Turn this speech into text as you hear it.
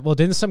Well,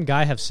 didn't some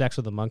guy have sex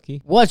with a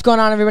monkey? What's going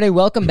on, everybody?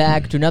 Welcome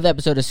back to another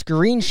episode of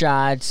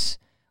Screenshots.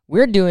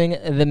 We're doing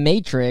The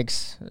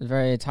Matrix.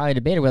 It's highly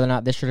debated whether or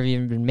not this should have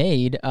even been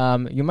made.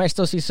 You might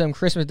still see some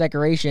Christmas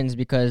decorations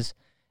because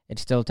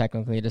it's still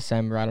technically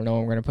December. I don't know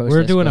when we're going to post We're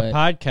this. doing a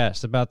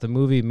podcast about the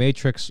movie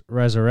Matrix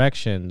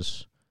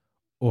Resurrections.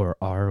 Or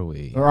are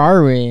we? Or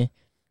are we?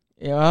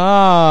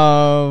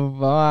 Oh,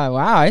 wow.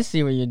 I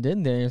see what you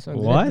did there. You're so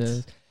good at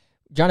this.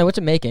 Johnny, what's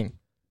it making?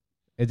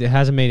 It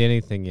hasn't made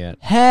anything yet.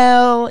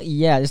 Hell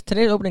yeah. It's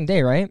today's opening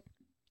day, right?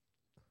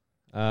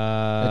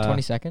 The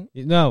 22nd?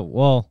 No,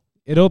 well,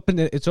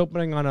 it's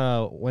opening on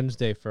a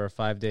Wednesday for a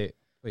 5-day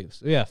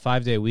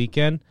 5-day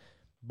weekend.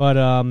 But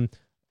on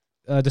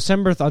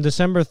December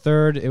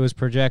 3rd, it was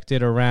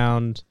projected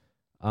around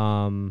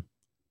to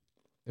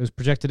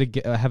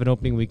have an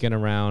opening weekend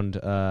around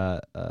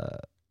where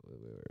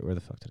the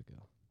fuck did it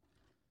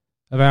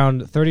go?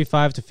 Around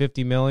 35 to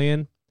 50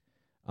 million.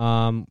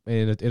 In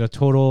a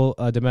total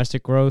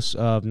domestic gross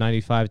of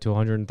 95 to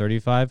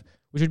 135,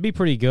 which would be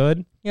pretty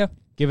good. Yeah.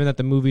 Given that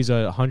the movie's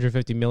a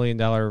 $150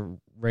 million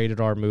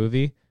rated R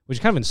movie, which is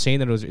kind of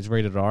insane that it's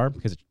rated R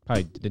because it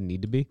probably didn't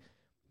need to be.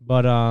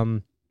 But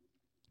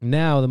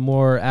now the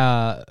more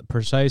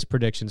precise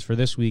predictions for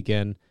this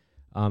weekend,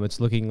 it's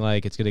looking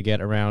like it's going to get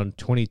around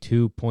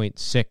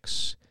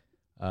 22.6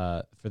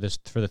 for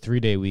the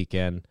 3-day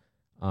weekend.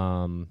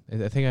 I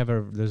think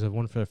there's a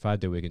one for the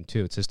 5-day weekend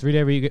too. It says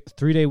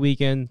 3-day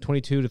weekend,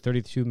 22 to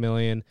 32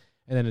 million,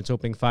 and then its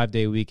opening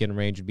 5-day weekend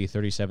range would be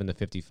 37 to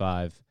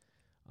 55,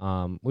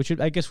 which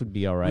I guess would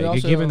be all right,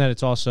 given that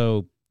it's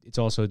also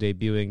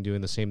debuting,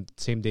 doing the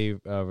same day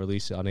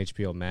release on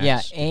HBO Max.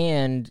 Yeah,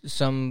 and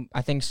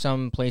I think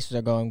some places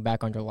are going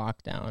back under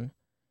lockdown.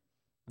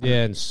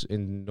 Yeah,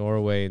 in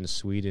Norway and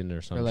Sweden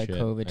or something. Or like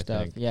shit, COVID I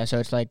stuff. think. Yeah, so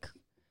it's like,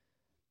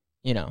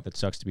 that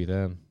sucks to be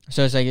them.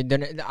 So it's like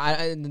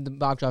the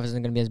box office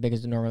isn't going to be as big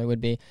as it normally would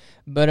be,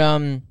 but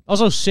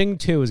also Sing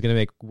 2 is going to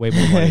make way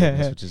more money than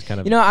this, which is kind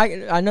of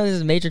I know this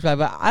is Matrix 5,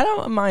 but I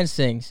don't mind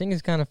Sing. Sing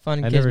is kind of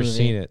fun. I've never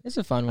seen it. It's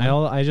a fun one.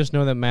 I just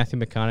know that Matthew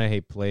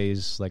McConaughey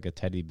plays like a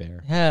teddy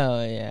bear.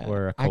 Hell yeah!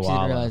 Or a koala. I actually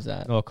didn't realize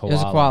that. Oh, a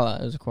koala.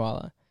 It was a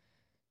koala.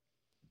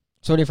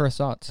 So what are your first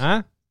thoughts?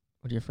 Huh?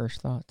 What are your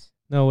first thoughts?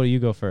 No, what do you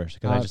go first?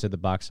 Because I just did the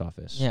box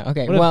office. Yeah.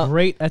 Okay. What a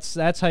great.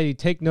 That's how you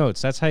take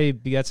notes. That's how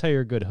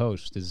you're a good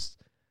host. Is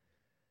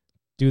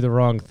do the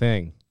wrong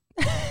thing.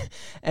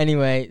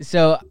 Anyway,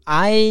 so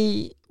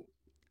the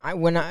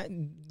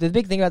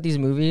big thing about these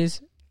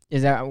movies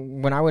is that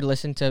when I would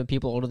listen to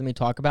people older than me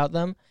talk about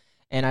them,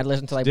 and I'd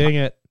listen to like, dang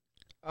it.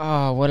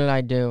 Oh, what did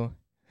I do?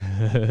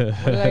 What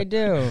did I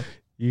do?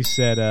 You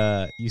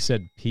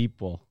said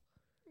people.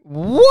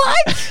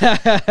 What? All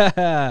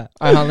right,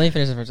 let me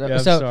finish this first. Yeah, I'm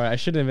sorry. I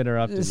shouldn't have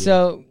interrupted you.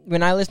 So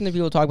when I listen to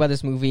people talk about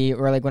this movie,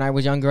 or like when I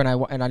was younger and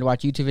I'd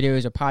watch YouTube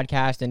videos or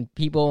podcasts, and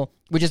people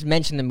would just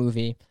mention the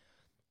movie,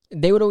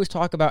 they would always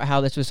talk about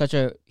how this was such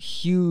a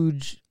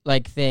huge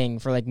like thing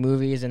for like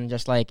movies and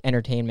just like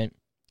entertainment.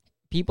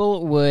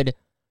 People would,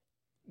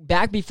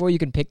 back before you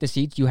could pick the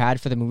seats you had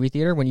for the movie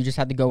theater, when you just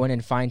had to go in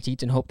and find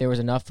seats and hope there was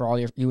enough for all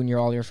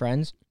your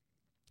friends.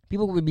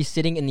 People would be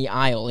sitting in the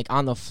aisle, like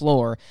on the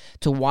floor,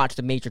 to watch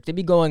The Matrix. They'd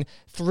be going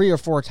 3 or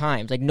 4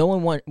 times. Like no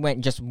one went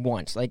just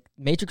once. Like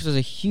Matrix was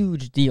a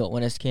huge deal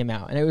when this came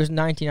out, and it was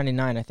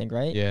 1999, I think,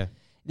 right? Yeah.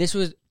 This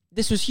was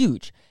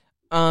huge.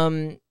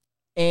 And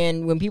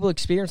when people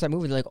experienced that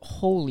movie, they're like,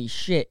 "Holy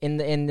shit!" In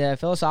the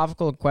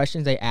philosophical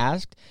questions they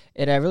asked,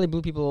 it really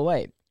blew people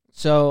away.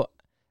 So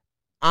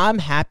I'm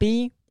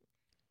happy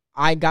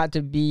I got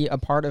to be a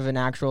part of an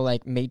actual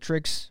like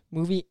Matrix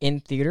movie in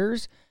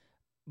theaters.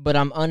 But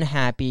I'm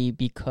unhappy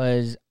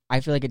because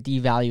I feel like it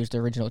devalues the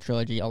original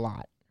trilogy a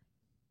lot.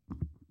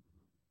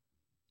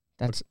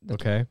 That's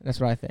okay. That's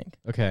what I think.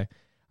 Okay.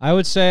 I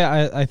would say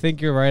I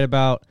think you're right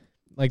about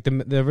like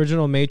the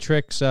original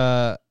Matrix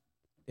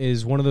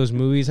is one of those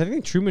movies. I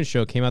think Truman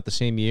Show came out the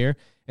same year.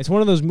 It's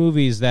one of those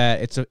movies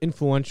that it's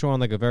influential on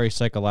like a very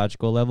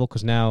psychological level,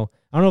 because now,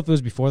 I don't know if it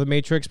was before The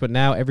Matrix, but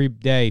now every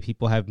day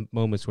people have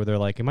moments where they're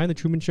like, am I in the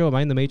Truman Show? Am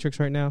I in The Matrix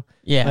right now?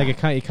 Yeah. Like it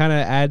kind of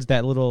adds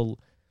that little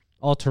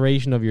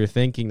alteration of your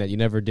thinking that you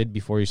never did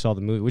before you saw the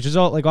movie, which is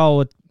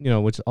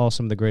which all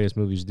some of the greatest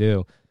movies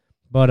do.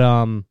 But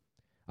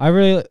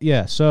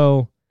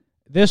so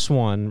this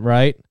one,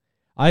 right?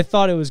 I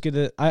thought it was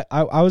gonna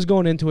I was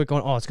going into it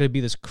going, oh, it's gonna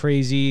be this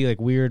crazy, like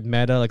weird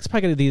meta, like it's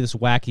probably gonna be this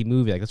wacky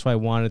movie. Like that's why I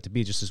wanted it to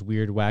be just this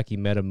weird, wacky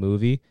meta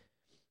movie.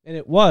 And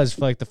it was for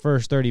like the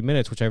first 30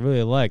 minutes, which I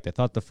really liked. I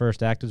thought the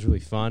first act was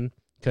really fun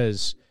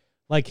because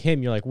like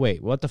him, you're like,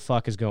 wait, what the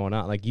fuck is going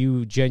on? Like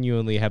you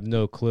genuinely have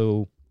no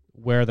clue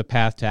where the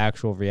path to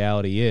actual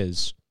reality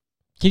is.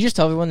 Can you just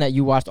tell everyone that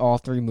you watched all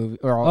 3 movies?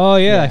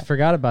 I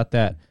forgot about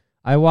that.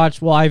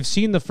 I've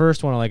seen the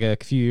first one like a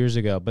few years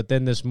ago, but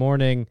then this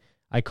morning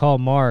I call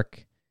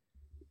Mark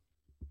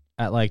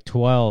at like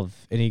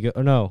 12 and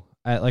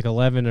at like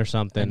 11 or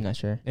something. I'm not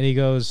sure. And he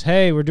goes,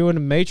 "Hey, we're doing a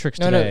Matrix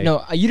today."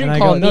 No, you didn't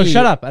call me. No,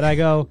 shut up. And I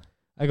go,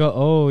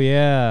 "Oh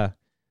yeah.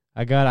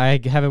 I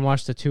haven't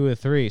watched the 2 or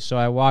 3." So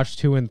I watched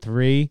 2 and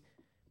 3.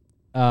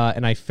 And then I go, no, shut up. And I go, "Oh yeah. I watched 2 and 3." And then I go, "Oh yeah. I watched 2 and 3." And then I go, "Oh yeah. I watched 2 and 3." And then I go, "Oh yeah. I watched 2 and 3." And then I go, "Oh yeah. I watched 2 and 3." So I watched 2 and 3.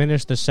 and I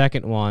finished the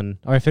second one,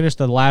 or I finished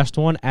the last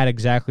one at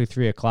exactly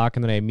 3:00,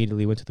 and then I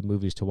immediately went to the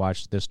movies to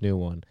watch this new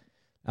one.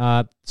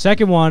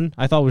 Second one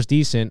I thought was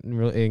decent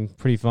and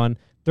pretty fun.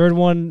 Third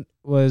one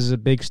was a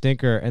big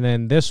stinker, and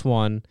then this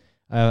one,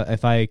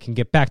 if I can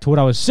get back to what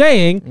I was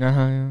saying,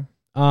 Yeah.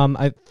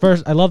 I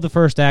loved the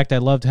first act. I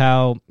loved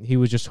how he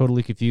was just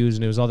totally confused,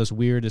 and it was all this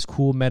weird, this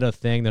cool meta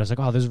thing that I was like,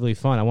 oh, this is really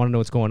fun. I want to know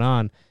what's going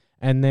on.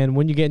 And then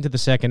when you get into the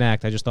second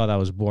act, I just thought that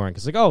was boring.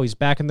 Because, like, oh, he's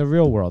back in the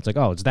real world. It's like,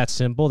 oh, it's that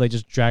simple. They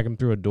just drag him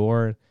through a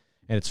door,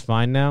 and it's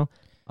fine now.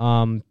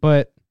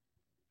 But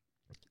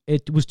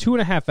it was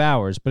 2.5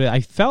 hours, but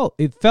it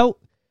felt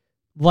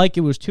like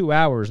it was 2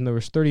 hours, and there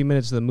was 30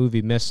 minutes of the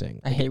movie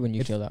missing. I hate when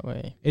you feel that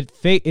way. It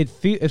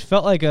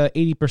felt like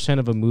 80%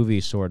 of a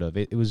movie, sort of.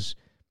 It was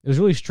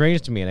really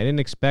strange to me, and I didn't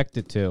expect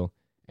it to.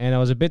 And I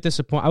was a bit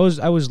disappointed.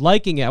 I was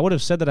liking it. I would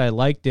have said that I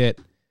liked it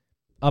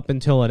up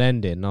until it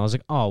ended, and I was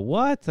like, oh,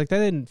 what? Like, that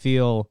didn't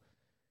feel...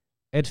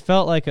 It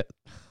felt like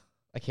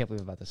I can't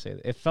believe I'm about to say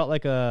that. It felt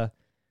like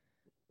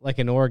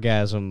an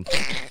orgasm,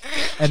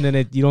 and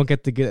then you don't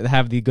get to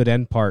have the good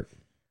end part.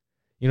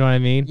 You know what I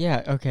mean?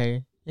 Yeah,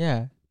 okay.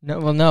 Yeah.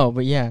 No,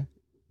 but yeah.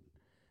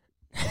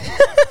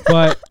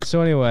 But,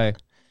 so anyway,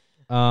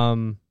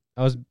 I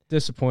was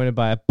disappointed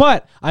by it,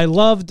 but I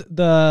loved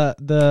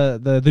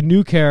the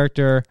new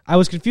character. I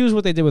was confused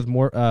what they did with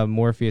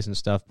Morpheus and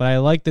stuff, but I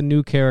liked the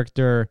new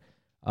character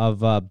of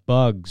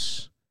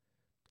Bugs,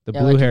 the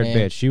blue-haired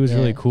bitch. She was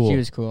really cool. She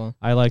was cool.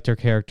 I liked her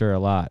character a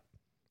lot.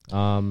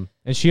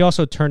 And she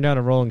also turned down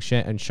a role in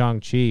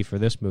Shang-Chi for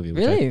this movie,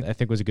 which Really? I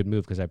think was a good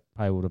move because I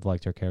probably would have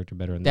liked her character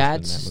better in this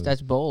than that movie.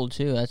 That's bold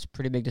too. That's a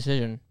pretty big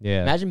decision.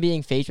 Yeah. Imagine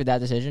being faced with that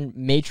decision,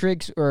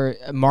 Matrix or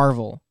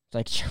Marvel. It's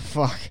like,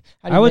 fuck.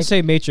 I would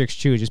say Matrix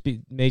 2, just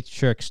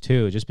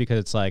because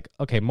it's like,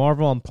 okay,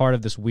 Marvel, I'm part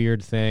of this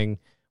weird thing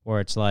where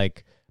it's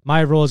like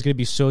my role is going to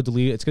be so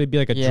diluted. It's going to be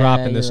like a drop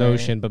in this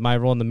ocean, but my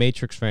role in the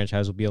Matrix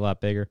franchise will be a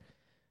lot bigger.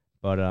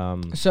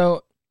 But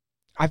so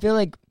I feel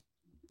like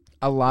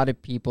a lot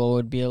of people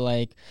would be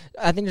like,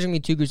 I think there's going to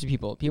be two groups of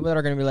people. People that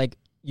are going to be like,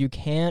 you're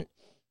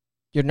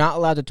not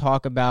allowed to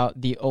talk about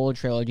the old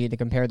trilogy to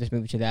compare this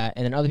movie to that.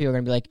 And then other people are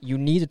going to be like, you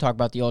need to talk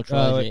about the old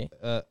trilogy.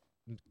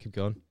 Keep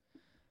going.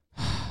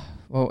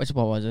 What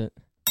was it?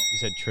 You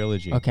said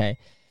trilogy. Okay.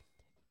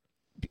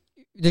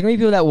 There's going to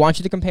be people that want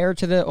you to compare it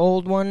to the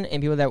old one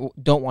and people that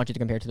don't want you to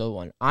compare it to the old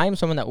one. I'm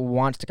someone that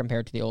wants to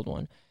compare it to the old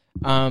one.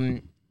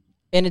 And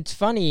it's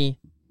funny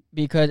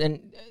because,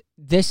 and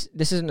this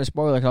isn't a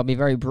spoiler, 'cause I'll be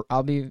very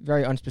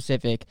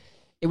unspecific.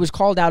 It was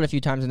called out a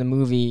few times in the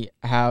movie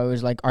how it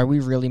was like, are we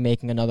really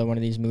making another one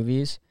of these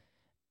movies?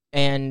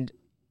 And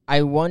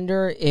I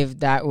wonder if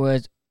that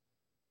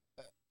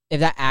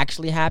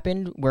actually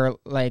happened, where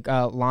like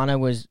Lana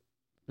was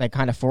like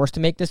kind of forced to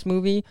make this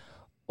movie,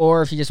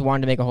 or if she just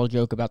wanted to make a whole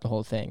joke about the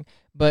whole thing.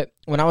 But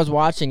when I was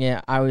watching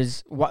it, I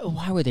was,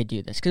 why would they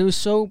do this? Because it was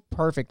so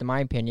perfect, in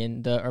my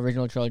opinion, the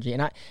original trilogy.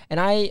 And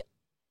I,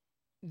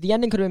 the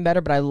ending could have been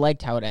better, but I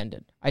liked how it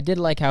ended. I did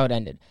like how it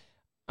ended.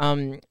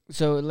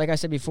 So like I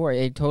said before,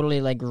 it totally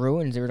like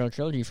ruins the original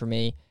trilogy for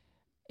me.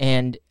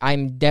 And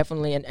I'm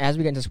definitely, and as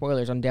we get into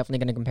spoilers, I'm definitely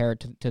going to compare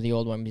it to the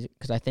old one,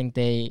 because I think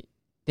they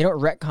don't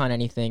retcon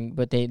anything,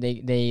 but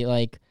they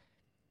like,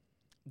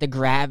 the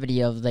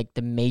gravity of like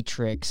the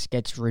Matrix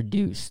gets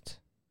reduced.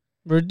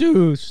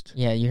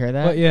 Yeah, you hear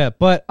that?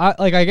 But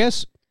I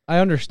guess I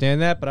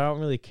understand that, but I don't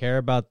really care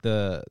about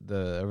the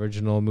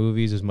original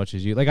movies as much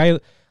as you. Like I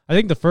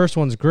think the first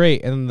one's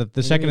great, and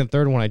the second and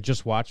third one I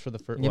just watched for the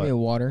first. Give me a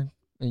water,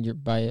 and you're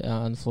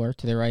on the floor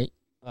to the right.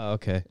 Oh,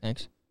 okay.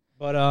 Thanks.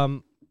 But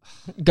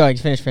go ahead,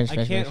 finish.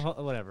 I can't.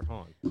 Whatever.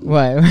 Hold on.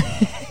 What?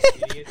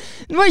 Idiot.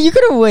 What? You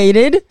could have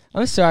waited.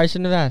 I'm sorry. I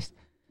shouldn't have asked.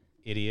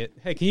 Idiot.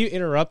 Hey, can you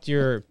interrupt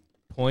your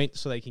point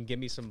so they can give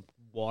me some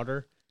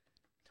water?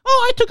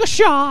 Oh, I took a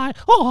shot.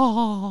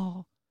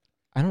 Oh.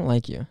 I don't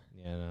like you.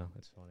 Yeah, no,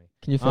 that's funny.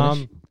 Can you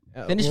finish?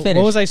 Finish.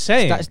 What was I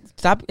saying?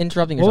 Stop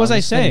interrupting yourself. What was I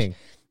saying?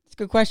 It's a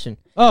good question.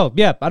 Oh,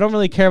 yeah. I don't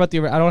really care about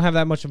I don't have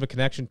that much of a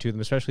connection to them,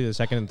 especially the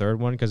second and third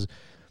one, because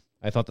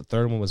I thought the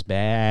third one was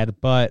bad.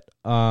 But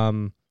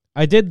I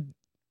did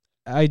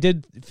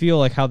feel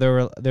like how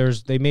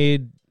they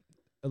made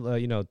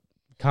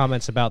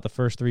comments about the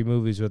first three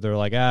movies where they're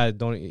like,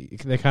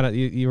 they kind of,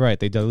 you're right,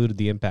 they diluted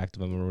the impact of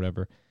them or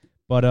whatever.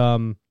 But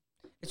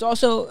it's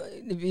also,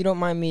 if you don't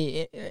mind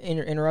me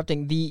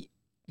interrupting,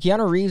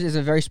 Keanu Reeves is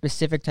a very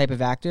specific type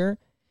of actor,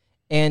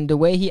 and the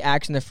way he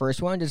acts in the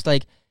first one, just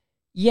like,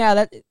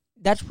 yeah,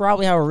 that's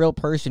probably how a real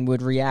person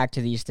would react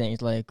to these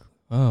things. Like,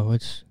 oh,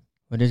 what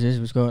is this?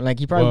 What's going? Like,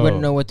 he probably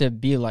wouldn't know what to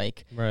be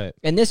like. Right.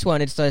 And this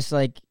one, it's just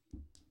like,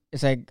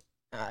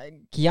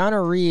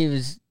 Keanu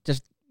Reeves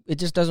it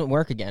just doesn't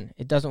work again.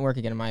 It doesn't work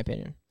again, in my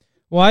opinion.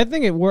 Well, I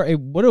think it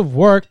would have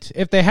worked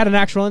if they had an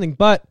actual ending,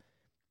 but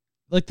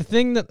like the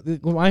thing that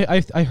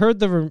I heard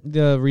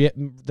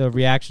the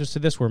reactions to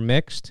this were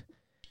mixed.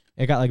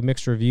 It got like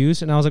mixed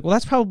reviews, and I was like, well,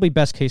 that's probably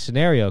best case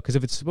scenario, because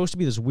if it's supposed to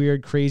be this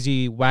weird,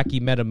 crazy,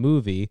 wacky meta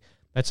movie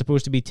that's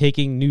supposed to be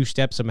taking new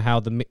steps somehow,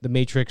 the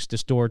Matrix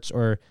distorts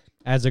or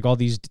adds like all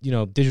these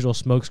digital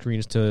smoke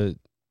screens to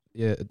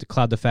to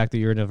cloud the fact that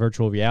you're in a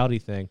virtual reality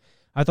thing.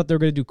 I thought they were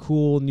going to do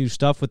cool new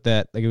stuff with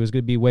that. Like it was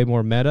going to be way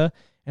more meta.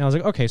 And I was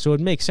like, okay, so it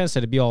makes sense that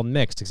it'd be all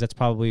mixed because that's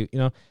probably,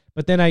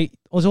 But then it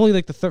was only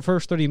like the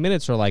first 30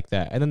 minutes are like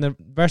that. And then the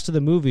rest of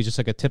the movie is just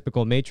like a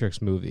typical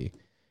Matrix movie.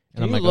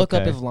 And Can you look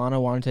up if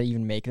Lana wanted to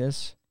even make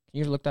this? Can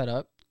you look that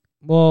up?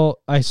 Well,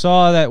 I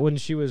saw that when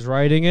she was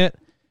writing it,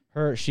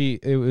 her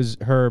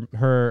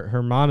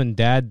mom and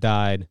dad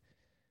died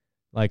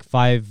like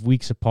 5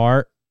 weeks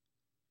apart.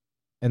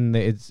 And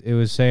it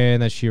was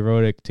saying that she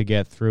wrote it to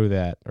get through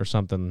that or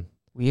something.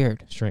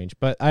 Weird. Strange.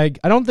 But I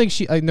don't think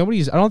I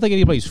don't think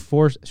anybody's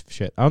forced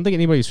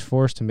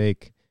to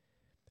make.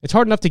 It's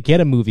hard enough to get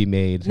a movie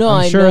made. No,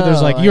 I'm sure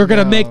there's like, you're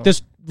going to make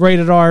this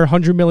rated R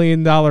 $100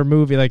 million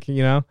movie. Like,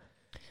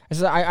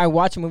 So I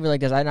watch a movie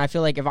like this, and I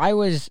feel like if I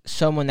was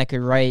someone that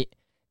could write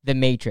The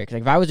Matrix,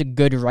 like if I was a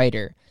good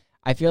writer,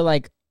 I feel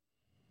like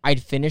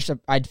I'd finish a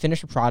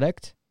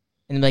product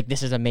and be like,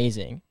 this is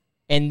amazing.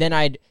 And then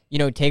I'd,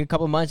 take a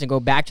couple months and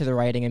go back to the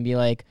writing and be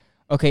like,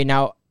 okay,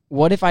 now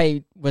what if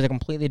I was a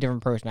completely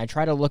different person? I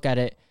try to look at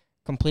it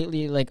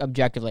completely like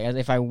objectively, as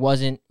if I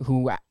wasn't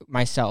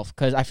myself.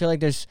 Because I feel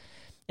like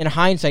in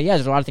hindsight,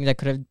 there's a lot of things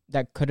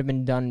that could have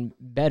been done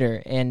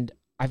better. And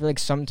I feel like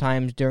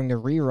sometimes during the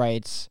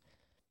rewrites,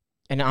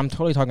 and I'm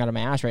totally talking out of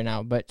my ass right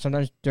now, but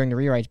sometimes during the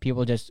rewrites,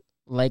 people just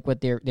like what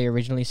they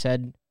originally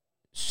said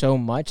so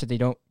much that they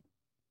don't,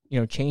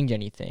 change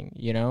anything,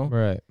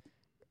 Right.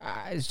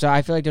 So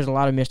I feel like there's a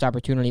lot of missed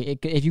opportunity.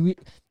 If you,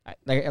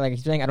 like you're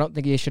saying, I don't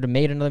think you should have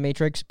made another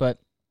Matrix, but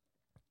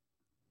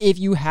if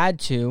you had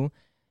to,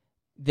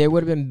 there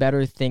would have been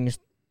better things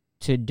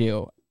to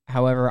do.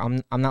 However,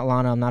 I'm not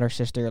Lana. I'm not her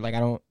sister. Like I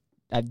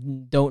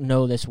don't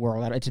know this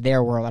world. It's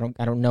their world.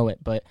 I don't know it.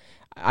 But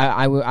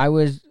I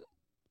was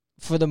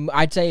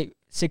I'd say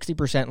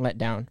 60% let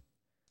down.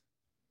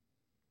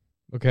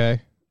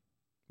 Okay.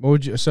 What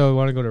would you? So,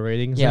 want to go to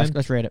ratings? Yeah, then?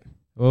 let's rate it.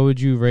 What would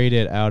you rate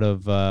it out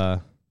of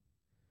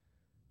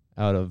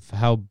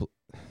how?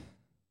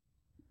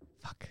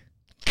 Fuck.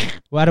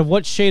 Well, out of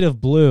what shade of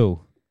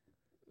blue?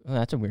 Oh,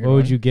 that's a weird. What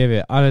would you give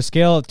it on a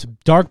scale to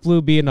dark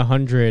blue being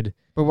 100?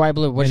 But why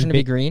blue? Why shouldn't it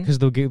be green? Because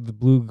they'll give the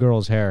blue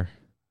girl's hair.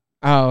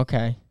 Oh,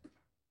 okay.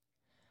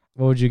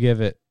 What would you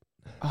give it?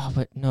 Oh,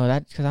 but no,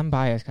 that's because I'm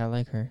biased. 'Cause I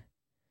like her.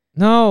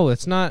 No,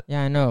 it's not.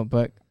 Yeah, I know,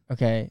 but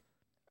okay.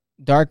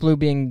 Dark blue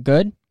being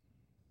good.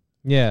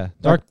 Yeah,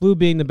 dark blue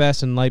being the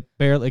best, and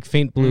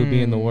faint blue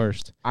being the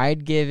worst.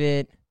 I'd give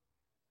it.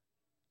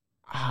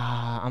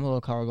 I'm a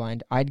little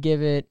colorblind. I'd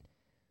give it.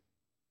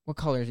 What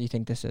colors do you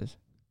think this is?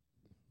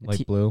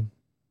 Light blue.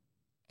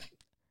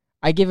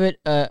 I give it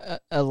a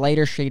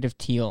lighter shade of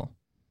teal.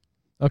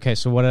 Okay,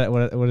 so what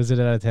is it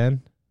out of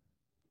 10?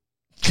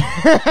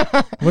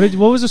 What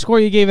was the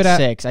score you gave it at?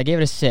 6. I gave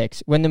it a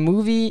 6. When the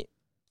movie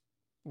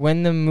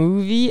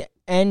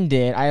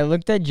ended, I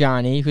looked at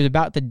Johnny, who's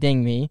about to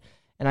ding me,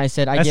 and I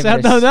said, "I give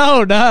it a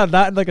no,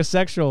 not in like a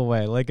sexual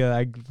way, like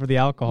for the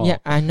alcohol." Yeah,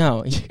 I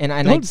know,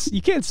 and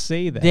you can't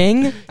say that.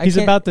 Ding. He's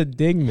about to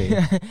ding me,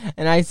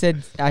 and I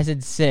said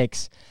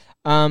 6.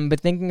 But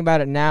thinking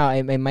about it now,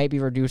 it might be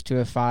reduced to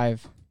a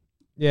 5.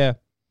 Yeah.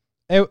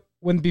 Do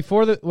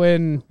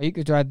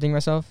I ding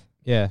myself?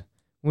 Yeah.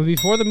 When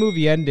before the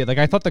movie ended, like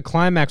I thought the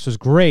climax was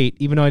great,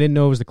 even though I didn't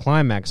know it was the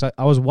climax.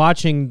 I was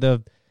watching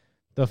the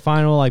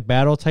final like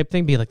battle type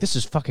thing, be like, this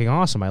is fucking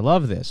awesome. I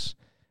love this.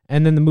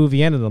 And then the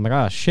movie ended. I'm like,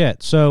 oh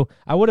shit. So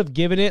I would have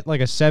given it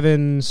like a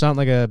 7, something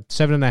like a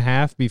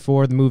 7.5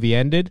 before the movie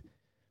ended.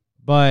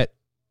 But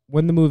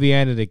when the movie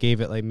ended,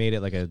 it made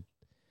it like a.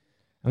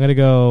 I'm gonna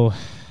go.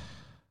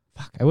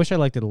 Fuck. I wish I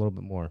liked it a little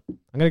bit more.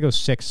 I'm gonna go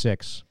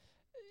 6.6.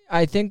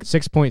 I think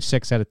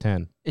 6.6 out of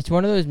 10. It's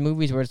one of those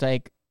movies where it's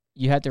like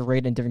you have to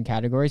rate in different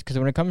categories, because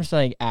when it comes to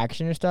like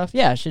action and stuff,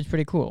 yeah, shit's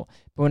pretty cool.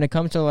 But when it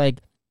comes to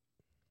like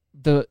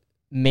the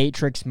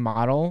Matrix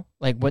model,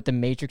 like what the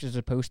Matrix is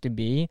supposed to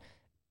be,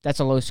 that's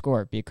a low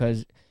score,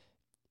 because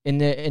in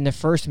the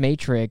first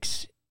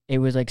Matrix, it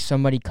was like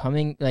somebody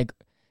coming like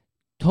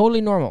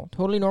totally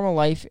normal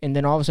life, and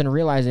then all of a sudden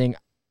realizing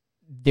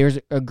there's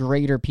a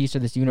greater piece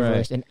of this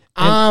universe, and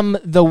I'm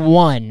the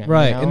one.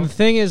 Right. You know? And the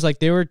thing is, like,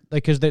 they were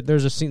like, because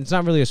there's a scene. It's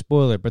not really a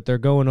spoiler, but they're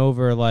going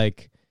over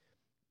like,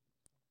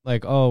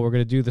 oh, we're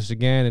gonna do this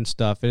again and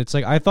stuff. And it's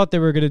like I thought they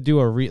were gonna do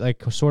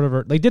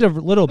they did a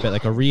little bit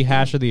like a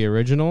rehash of the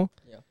original.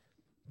 Yeah.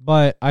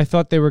 But I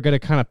thought they were gonna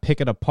kind of pick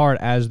it apart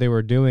as they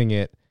were doing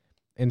it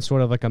in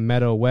sort of like a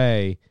meta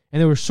way,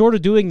 and they were sort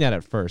of doing that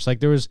at first. Like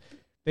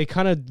they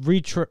kind of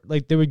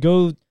they would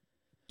go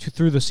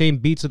through the same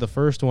beats of the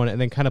first one and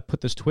then kind of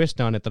put this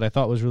twist on it that I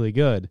thought was really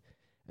good.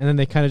 And then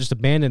they kind of just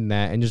abandoned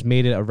that and just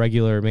made it a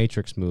regular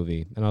Matrix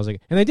movie. And I was like,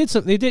 and they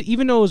did,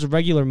 even though it was a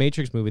regular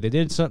Matrix movie, they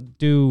did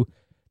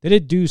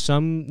do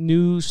some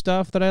new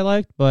stuff that I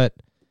liked, but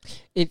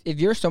if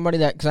you're somebody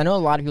that, because I know a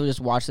lot of people just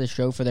watch this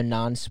show for the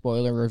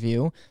non-spoiler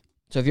review,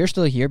 so if you're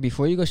still here,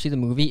 before you go see the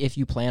movie, if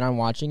you plan on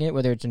watching it,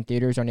 whether it's in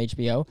theaters or on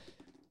HBO,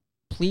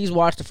 please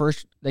watch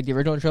the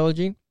original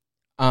trilogy.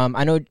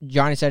 I know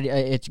Johnny said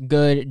it's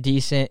good,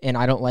 decent, and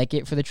I don't like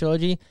it for the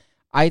trilogy.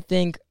 I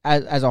think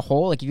as a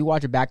whole, like if you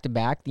watch it back to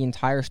back, the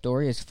entire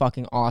story is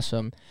fucking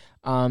awesome.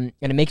 And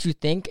it makes you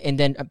think. And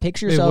then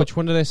picture Wait, yourself. which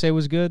one did I say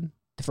was good?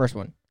 The first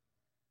one.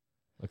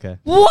 Okay.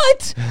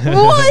 What?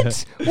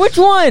 What? Which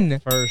one?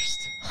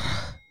 First.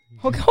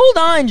 Okay, hold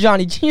on,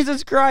 Johnny.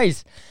 Jesus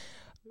Christ.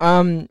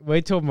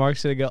 Wait till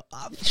Mark's gonna go.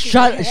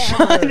 Shut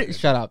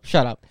up.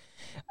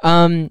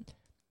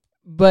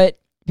 But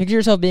picture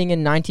yourself being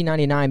in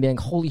 1999, being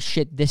like, "Holy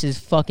shit, this is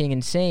fucking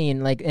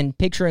insane!" Like, and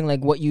picturing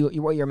like what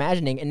you're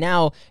imagining. And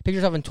now picture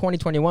yourself in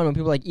 2021 when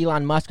people like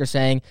Elon Musk are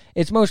saying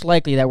it's most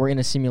likely that we're in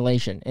a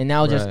simulation. And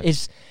now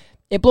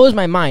it blows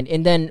my mind.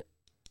 And then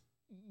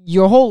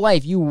your whole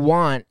life you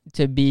want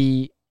to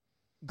be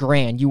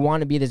grand. You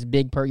want to be this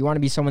big person. You want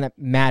to be someone that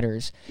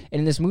matters. And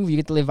in this movie, you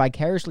get to live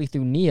vicariously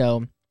through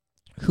Neo,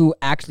 who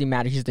actually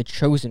matters. He's the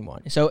chosen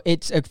one. So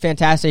it's a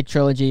fantastic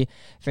trilogy,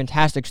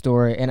 fantastic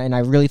story, and I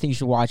really think you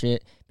should watch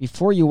it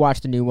before you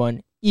watch the new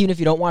one. Even if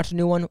you don't watch the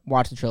new one,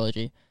 watch the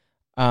trilogy.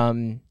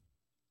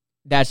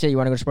 That's it. You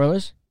want to go to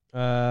spoilers?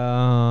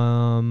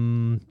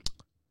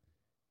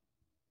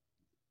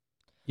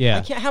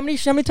 Yeah. How many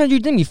times you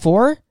did me?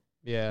 4?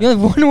 Yeah. You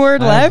have one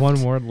word I left? have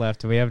one word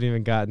left, and we haven't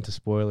even gotten to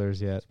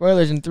spoilers yet.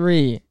 Spoilers in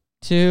 3,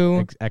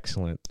 2,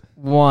 Excellent.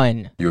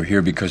 1. You're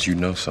here because you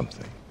know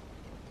something.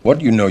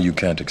 What you know you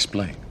can't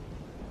explain,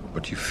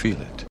 but you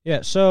feel it. Yeah,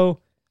 so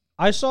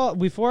I saw,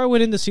 before I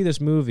went in to see this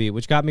movie,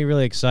 which got me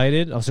really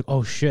excited, I was like,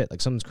 oh shit,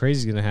 like something's crazy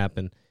is going to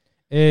happen,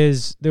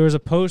 is there was a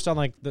post on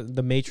like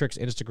the Matrix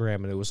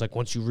Instagram, and it was like,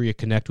 once you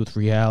reconnect with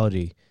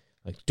reality,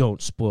 like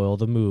don't spoil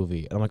the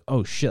movie. And I'm like,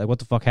 oh shit, like what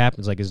the fuck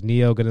happens? Like is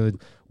Neo going to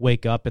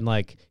wake up and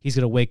like, he's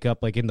going to wake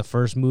up like in the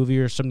first movie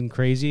or something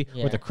crazy,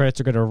 where the credits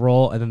are going to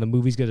roll and then the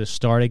movie's going to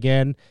start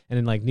again, and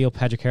then like Neil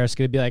Patrick Harris is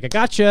going to be like, I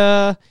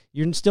gotcha,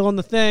 you're still in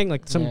the thing,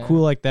 like something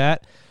cool like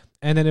that.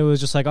 And then it was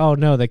just like, oh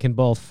no, they can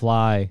both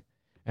fly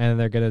and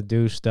they're going to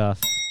do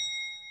stuff.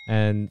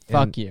 And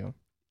Fuck you.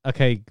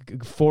 Okay,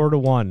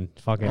 4-1.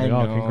 Fucking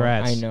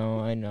congrats.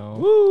 I know.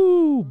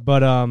 Woo!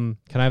 But can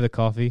I have the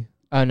coffee?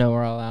 Oh no,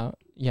 we're all out.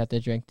 You have to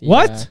drink the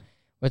what?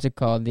 What's it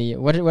called? The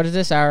what is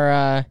this?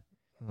 Our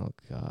oh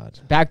god.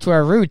 Back to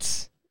our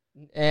roots.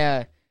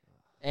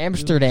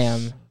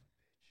 Amsterdam.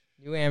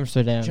 New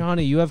Amsterdam.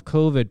 Johnny, you have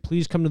COVID.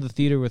 Please come to the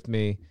theater with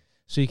me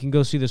so you can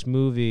go see this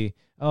movie.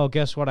 Oh,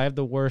 guess what? I have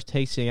the worst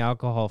tasting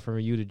alcohol for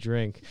you to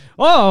drink.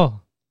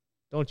 Oh!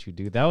 Don't you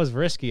do that. Was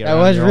risky. That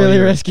was really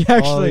risky,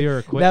 actually.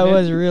 That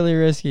was really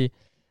risky.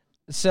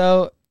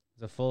 So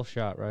it's a full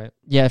shot, right?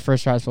 Yeah,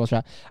 first shot is full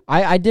shot.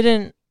 I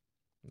didn't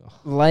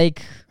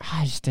like.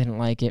 I just didn't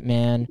like it,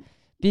 man,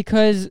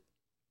 because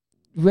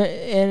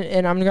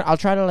I'll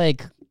try to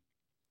like.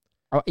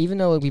 Even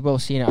though we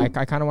both seen it,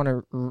 I kind of want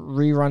to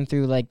rerun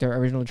through like the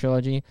original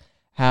trilogy.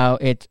 How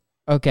it's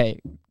okay.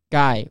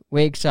 Guy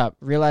wakes up,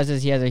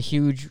 realizes he has a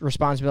huge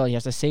responsibility. He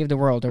has to save the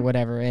world or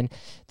whatever. And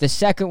the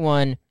second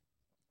one,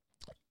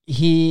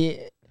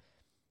 I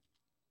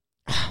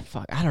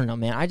don't know,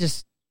 man.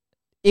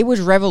 It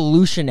was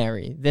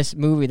revolutionary, this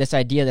movie, this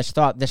idea, this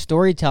thought. The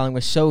storytelling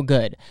was so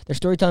good. All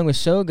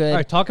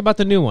right, talk about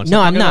the new one.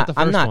 No, I'm not.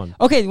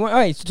 Okay, all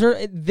right.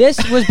 So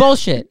this was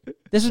bullshit.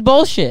 This was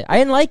bullshit. I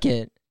didn't like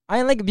it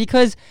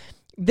because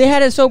they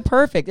had it so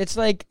perfect. It's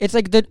like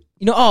the,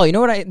 you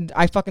know what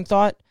I fucking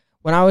thought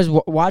when I was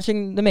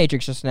watching The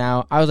Matrix just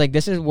now. I was like,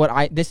 this is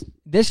what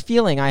this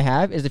feeling I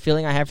have is the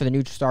feeling I have for the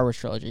new Star Wars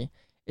trilogy.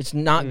 It's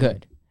not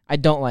good. I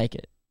don't like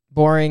it.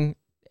 Boring,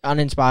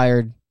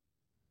 uninspired.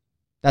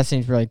 That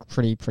seems really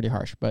pretty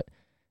harsh, but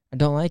I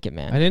don't like it,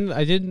 man. I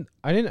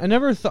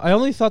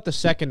only thought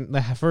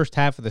the first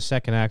half of the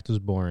second act was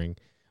boring.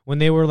 When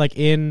they were like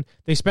they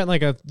spent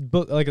like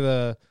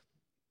the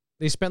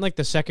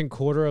second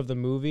quarter of the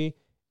movie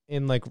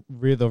in like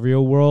the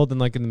real world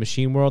and like in the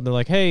machine world. They're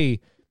like, hey,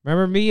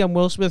 remember me? I'm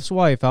Will Smith's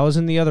wife. I was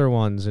in the other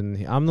ones,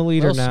 and I'm the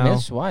leader now. Will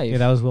Smith's wife? Yeah,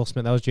 that was Will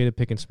Smith. That was Jada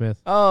Pinkett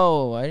Smith.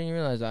 Oh, I didn't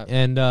realize that.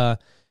 And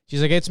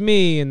she's like, it's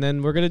me, and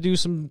then we're gonna do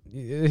some.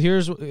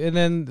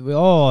 I'm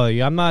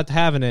not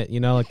having it,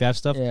 like that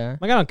stuff. Yeah.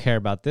 Like I don't care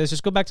about this.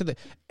 Just go back to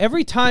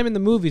every time in the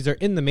movies they're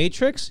in the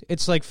Matrix,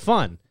 it's like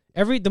fun.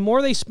 The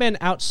more they spend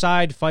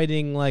outside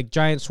fighting like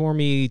giant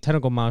swarmy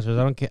tentacle monsters,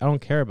 I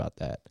don't care about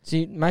that.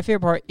 See, my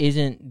favorite part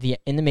isn't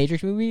in the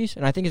Matrix movies,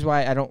 and I think is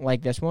why I don't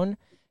like this one.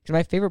 Because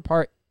my favorite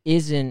part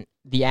isn't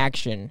the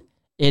action;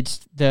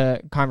 it's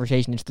the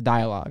conversation, it's the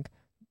dialogue.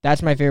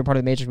 That's my favorite part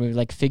of the Matrix movie,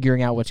 like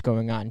figuring out what's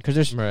going on.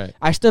 Because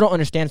I still don't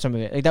understand some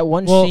of it. Like that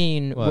one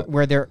scene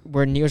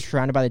where Neo's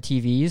surrounded by the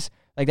TVs.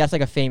 Like that's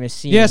like a famous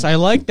scene. Yes, I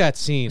like that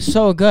scene.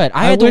 So good.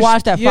 I had to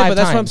watch that 5 times. Yeah, but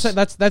that's what I'm saying.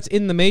 That's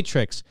in the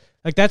Matrix.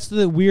 Like that's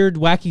the weird,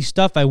 wacky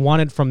stuff I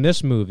wanted from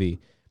this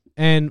movie,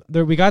 and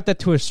we got that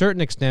to a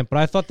certain extent. But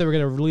I thought they were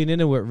going to lean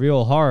into it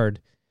real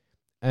hard,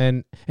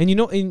 and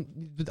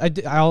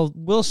I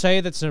will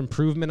say that's an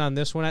improvement on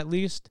this one at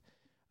least.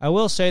 I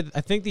will say that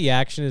I think the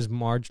action is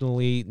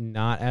marginally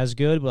not as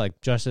good, but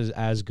like just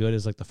as good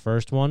as like the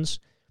first ones.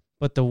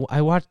 But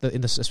I watched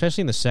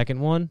especially in the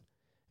second one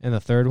and the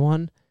third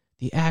one,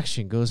 the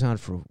action goes on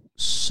for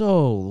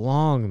so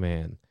long,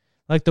 man.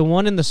 Like the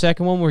one in the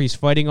second one where he's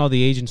fighting all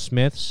the Agent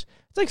Smiths,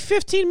 It's like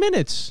 15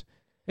 minutes.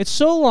 It's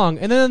so long.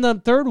 And then the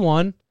third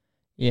one,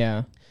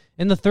 Yeah.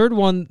 in the third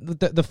one,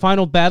 the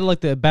final battle,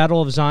 like the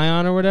Battle of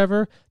Zion or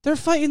whatever, they're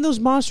fighting those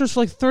monsters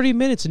for like 30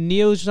 minutes, and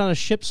Neo's just on a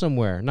ship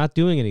somewhere, not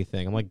doing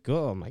anything. I'm like,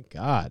 oh my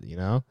God, you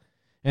know?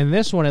 And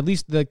this one, at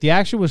least the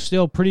action was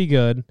still pretty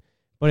good,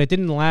 but it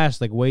didn't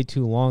last like way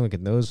too long like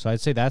in those. So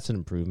I'd say that's an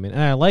improvement.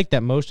 And I like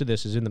that most of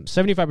this is in the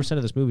 75%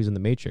 of this movie is in the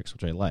Matrix,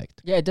 which I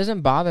liked. Yeah, it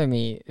doesn't bother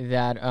me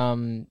that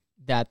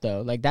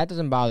though. Like that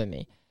doesn't bother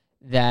me.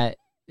 That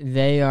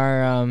they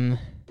are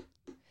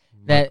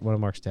that One of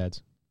Mark's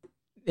dads.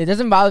 it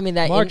doesn't bother me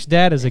that Mark's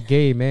dad is a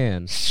gay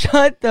man.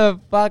 shut the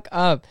fuck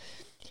up.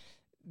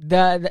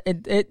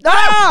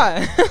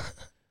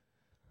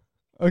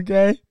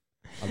 Okay.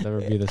 I'll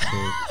never be the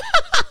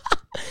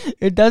same.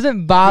 It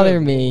doesn't bother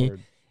Good me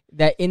Lord.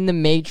 that in the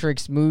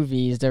Matrix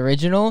movies, the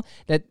original,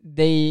 that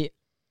they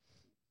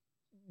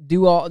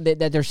do all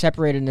that they're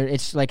separated and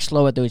it's like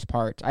slow at those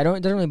parts. It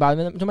doesn't really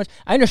bother me so much.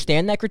 I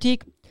understand that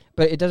critique,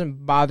 but it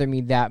doesn't bother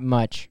me that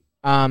much.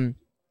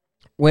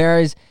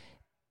 Whereas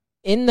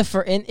in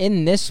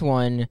this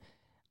one,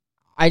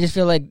 I just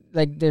feel like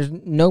there's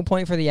no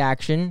point for the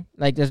action.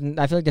 Like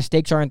I feel like the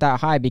stakes aren't that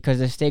high because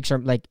the stakes are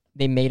like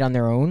they made on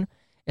their own.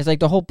 It's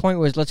like the whole point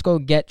was let's go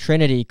get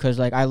Trinity because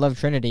like I love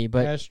Trinity,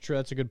 but That's true.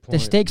 That's a good point. the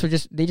stakes were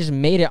they just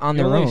made it on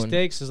The their only own.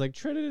 stakes is like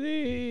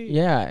Trinity.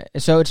 Yeah,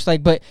 so it's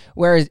like, but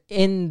whereas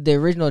in the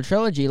original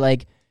trilogy,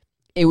 like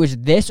it was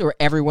this or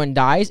everyone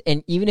dies,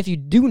 and even if you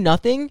do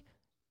nothing,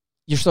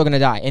 you're still gonna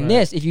die. In Right.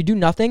 this, if you do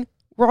nothing,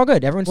 we're all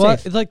good. Everyone's Well,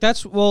 safe. it's like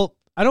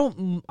I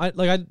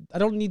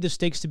don't need the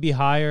stakes to be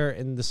higher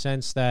in the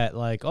sense that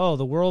like, oh,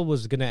 the world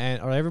was gonna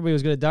end or everybody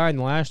was gonna die in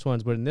the last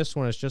ones, but in this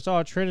one it's just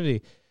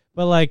Trinity.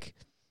 But like,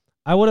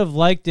 I would have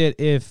liked it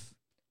if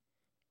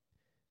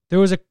there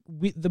was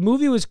the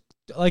movie was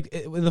like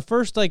in the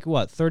first like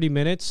 30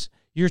 minutes,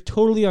 you're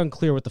totally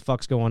unclear what the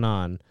fuck's going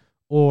on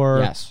or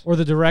Yes. or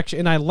the direction,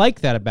 and I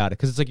like that about it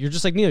because it's like you're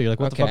just like Neil, you're like,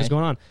 what the fuck Okay. is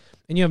going on,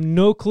 and you have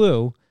no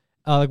clue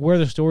like where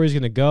the story's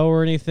gonna go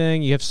or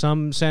anything. You have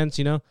some sense,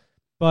 you know,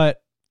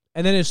 but.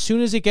 And then as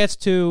soon as it gets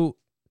to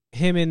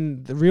him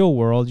in the real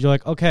world, you're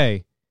like,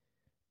 okay.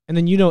 And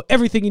then you know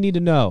everything you need to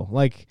know.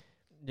 Like,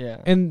 Yeah.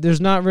 and there's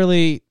no,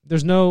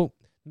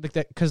 like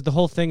that, because the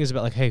whole thing is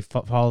about like, hey,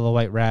 follow the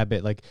white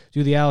rabbit. Like,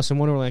 do the Alice in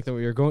Wonderland, like that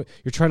where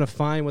you're trying to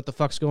find what the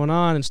fuck's going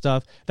on and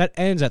stuff. That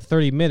ends at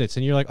 30 minutes.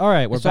 And you're like, all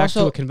right, we're It's back to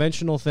also- a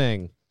conventional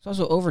thing. It's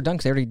also overdone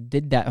because they already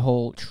did that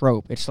whole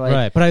trope. It's like,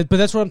 Right. But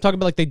that's what I'm talking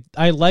about. Like,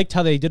 I liked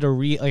how they did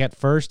like at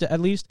first, at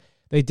least,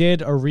 they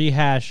did a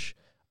rehash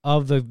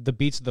of the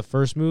beats of the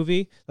first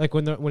movie, like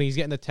when he's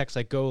getting the text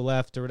like go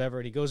left or whatever,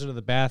 and he goes into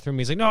the bathroom,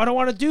 he's like, no, I don't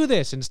want to do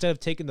this. Instead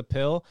of taking the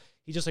pill,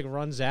 he just like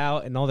runs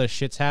out and all this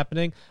shit's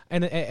happening,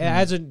 and it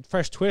adds a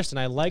fresh twist, and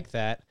I like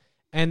that.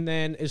 And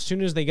then as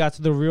soon as they got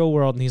to the real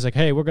world, and he's like,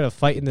 hey, we're gonna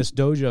fight in this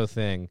dojo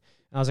thing, and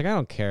I was like, I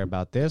don't care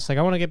about this. Like,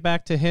 I want to get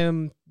back to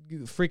him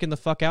freaking the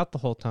fuck out the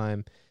whole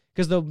time,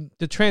 because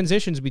the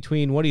transitions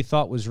between what he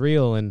thought was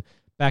real and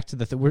back to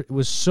it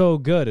was so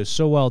good. It was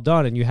so well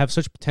done, and you have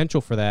such potential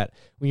for that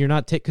when you're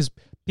not because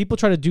people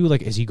try to do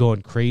like, is he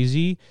going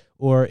crazy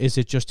or is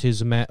it just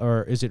his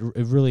or is it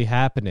really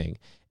happening?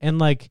 And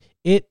like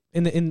in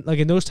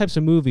those types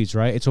of movies,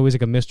 right? It's always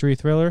like a mystery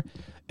thriller.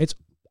 It's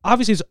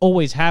obviously it's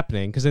always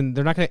happening because then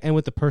they're not going to end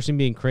with the person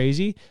being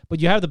crazy, but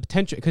you have the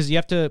potential because you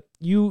have to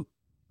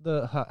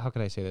how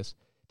can I say this?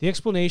 The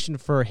explanation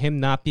for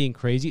him not being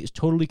crazy is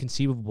totally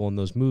conceivable in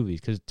those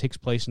movies because it takes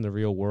place in the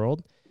real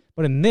world.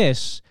 But in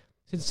this,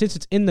 since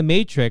it's in the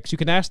Matrix, you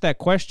can ask that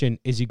question: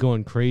 is he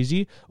going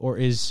crazy, or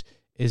is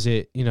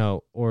it, you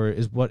know, or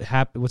is what's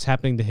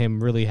happening to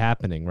him really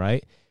happening?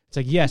 Right? It's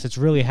like, yes, it's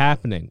really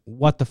happening.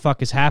 What the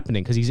fuck is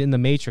happening? Because he's in the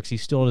Matrix, he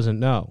still doesn't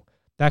know.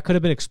 That could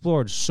have been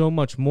explored so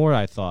much more.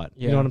 I thought.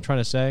 Yeah. You know what I'm trying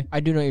to say? I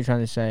do know what you're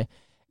trying to say,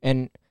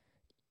 and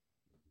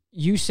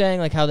you saying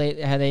like how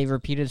they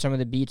repeated some of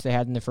the beats they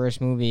had in the first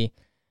movie.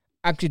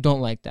 I actually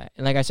don't like that.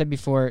 And like I said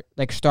before,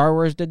 like Star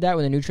Wars did that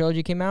when the new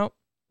trilogy came out.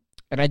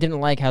 And I didn't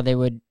like how they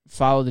would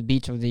follow the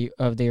beats of the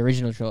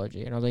original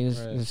trilogy, and I was like, this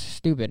is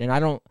stupid. And I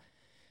don't,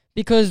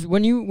 because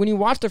when you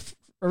watch the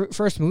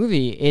first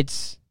movie,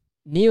 it's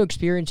Neo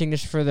experiencing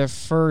this for the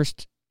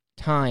first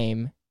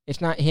time. It's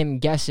not him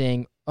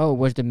guessing, oh,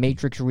 was the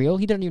Matrix real?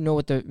 He doesn't even know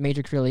what the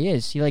Matrix really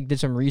is. He like did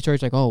some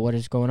research, like, oh, what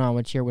is going on?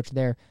 What's here? What's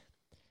there?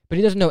 But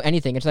he doesn't know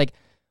anything. It's like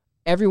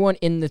everyone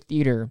in the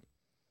theater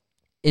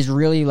is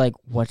really like,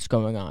 what's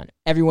going on?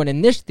 Everyone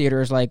in this theater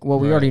is like, well,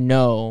 we Right. already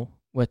know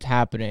what's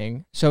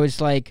happening. So it's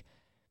like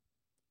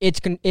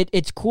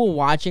it's cool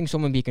watching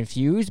someone be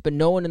confused, but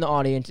no one in the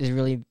audience is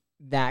really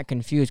that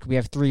confused because we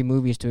have 3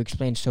 movies to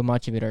explain so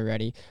much of it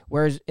already.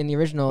 Whereas in the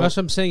original, That's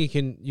what I'm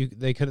saying.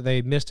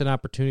 They missed an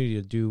opportunity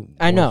to do.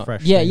 I more know.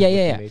 fresh Yeah, things yeah, with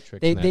yeah, the yeah.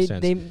 Matrix they in that they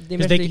sense. they, they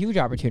missed a huge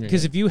opportunity.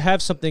 Because if you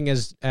have something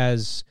as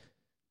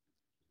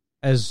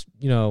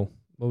you know,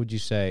 what would you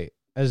say,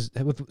 with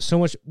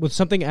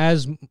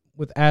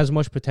as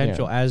much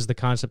potential as the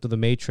concept of the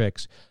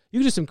Matrix, you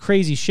can do some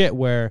crazy shit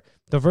where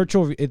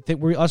the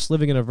we're us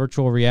living in a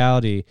virtual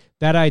reality.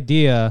 That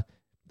idea,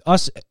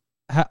 us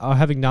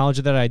having knowledge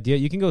of that idea,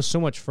 you can go so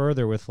much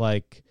further with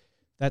like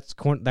that's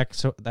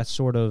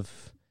sort of.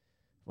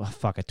 Well,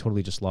 fuck! I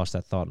totally just lost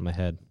that thought in my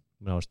head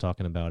when I was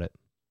talking about it.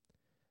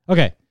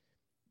 Okay,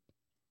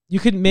 you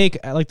could make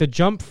like the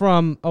jump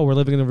from we're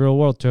living in the real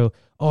world to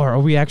are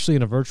we actually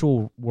in a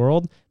virtual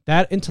world?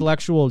 That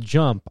intellectual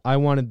jump I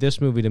wanted this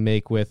movie to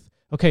make with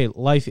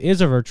life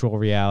is a virtual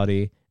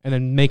reality, and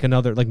then make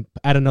another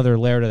add another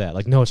layer to that.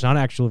 Like, no, it's not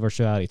actual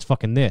virtual reality. It's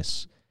fucking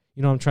this.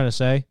 You know what I'm trying to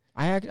say?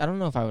 I don't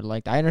know if I would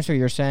like that. I understand what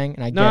you're saying,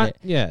 and I get it.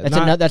 Yeah,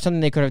 that's something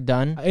they could have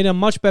done in a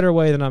much better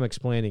way than I'm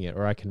explaining it,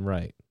 or I can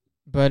write.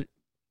 But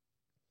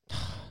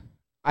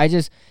I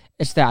think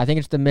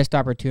it's the missed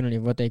opportunity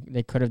of what they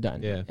could have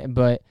done. Yeah,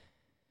 but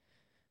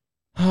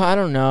I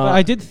don't know. But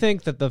I did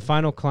think that the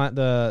final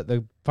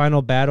the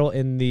final battle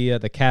in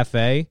the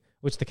cafe,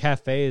 which the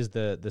cafe is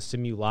the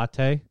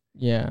Simulate.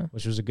 Yeah,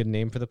 which was a good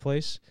name for the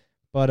place.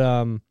 But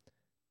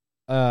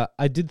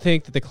I did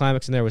think that the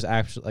climax in there was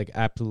actually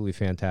absolutely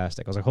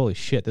fantastic. I was like, holy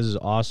shit, this is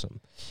awesome.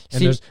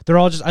 And they're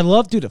all just, I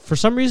love, dude, for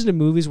some reason in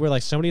movies where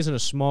like somebody's in a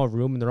small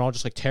room and they're all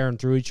just like tearing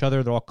through each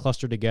other, they're all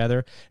clustered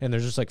together, and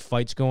there's just like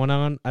fights going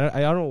on. I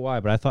don't know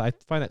why, but I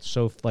find that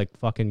so like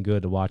fucking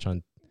good to watch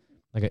on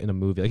in a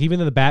movie. Like even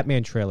in the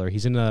Batman trailer,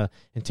 he's in a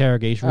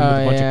interrogation room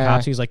with a bunch of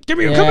cops. And he's like, come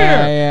here.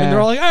 Yeah. And they're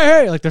all like,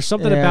 hey. Like there's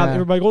something about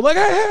everybody going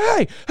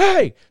like,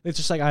 hey. It's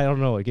just like, I don't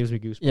know. It gives me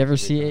goosebumps. You ever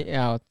see it?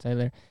 Yeah, I'll tell you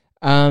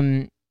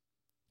later.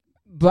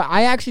 But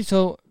I actually,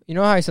 you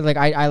know how I said, like,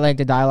 I like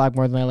the dialogue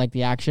more than I like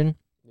the action?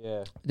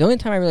 Yeah. The only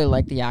time I really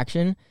like the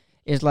action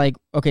is, like,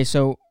 okay,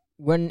 so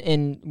when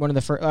in one of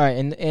the first, all right,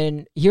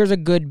 and here's a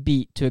good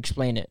beat to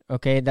explain it,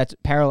 okay? That's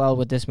parallel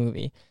with this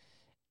movie.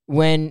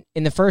 When,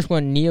 in the first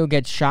one, Neo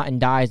gets shot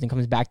and dies and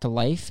comes back to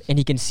life, and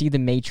he can see the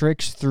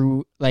Matrix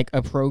through, like,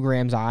 a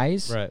program's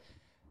eyes. Right.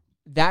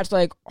 That's,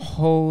 like,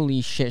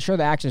 holy shit. Sure,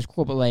 the action is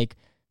cool, but, like,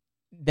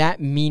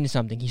 that means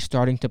something. He's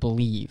starting to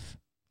believe.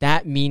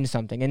 That means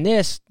something. And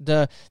this,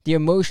 the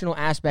emotional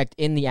aspect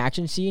in the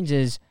action scenes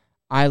is,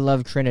 I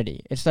love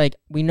Trinity. It's like,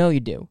 we know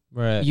you do.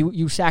 Right. You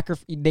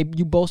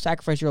both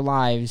sacrifice your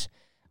lives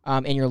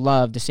and your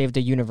love to save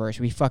the universe.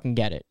 We fucking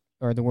get it.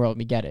 Or the world,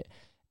 we get it.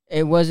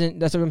 It wasn't,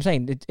 that's what I'm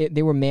saying.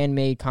 They were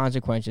man-made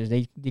consequences.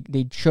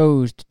 They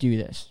chose to do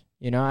this.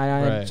 You know,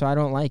 right. So I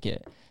don't like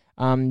it.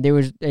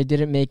 It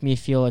didn't make me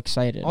feel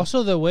excited.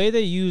 Also, the way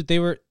they used,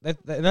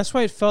 that's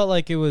why it felt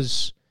like it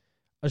was,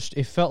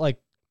 it felt like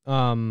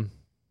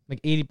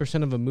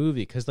 80% of a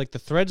movie, because like the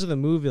threads of the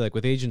movie, like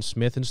with Agent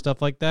Smith and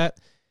stuff like that,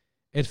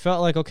 it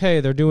felt like, okay,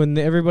 they're doing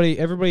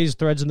everybody's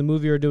threads in the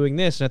movie are doing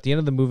this, and at the end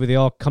of the movie they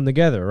all come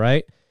together,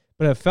 right?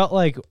 But it felt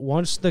like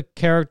once the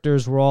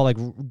characters were all like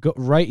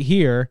right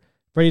here,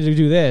 ready to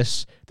do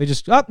this, they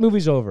just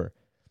movie's over.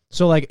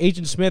 So like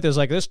Agent Smith is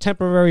like, this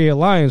temporary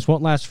alliance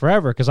won't last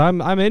forever because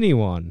I'm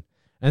anyone,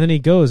 and then he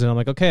goes, and I'm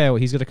like, okay, well,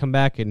 he's gonna come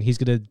back and he's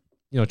gonna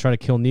try to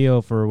kill Neo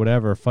for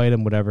whatever, fight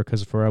him, whatever,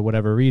 because for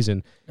whatever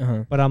reason.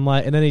 Uh-huh. But I'm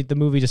like, and then the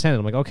movie just ended.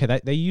 I'm like, okay,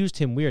 they used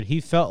him weird. He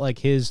felt like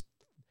his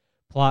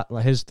plot,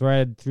 his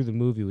thread through the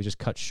movie was just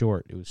cut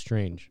short. It was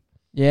strange.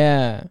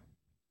 Yeah.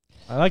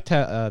 I liked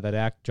that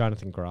act,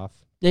 Jonathan Groff.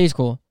 Yeah, he's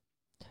cool.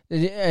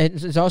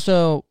 It's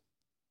also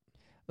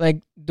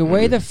like the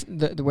way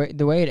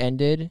the way it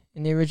ended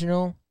in the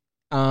original.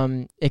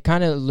 It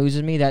kind of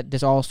loses me that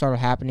this all started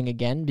happening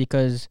again,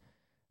 because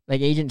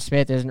like Agent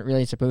Smith isn't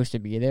really supposed to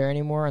be there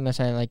anymore unless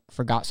I like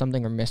forgot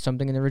something or missed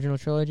something in the original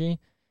trilogy.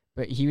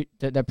 But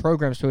the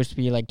program's supposed to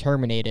be like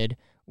terminated,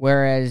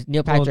 whereas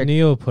Neil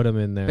put him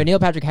in there. But Neil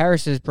Patrick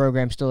Harris's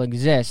program still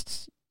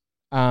exists.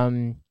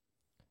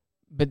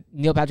 But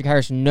Neil Patrick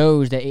Harris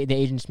knows that the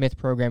Agent Smith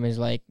program is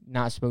like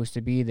not supposed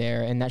to be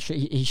there, and that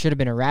he should have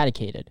been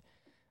eradicated.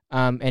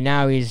 And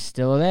now he's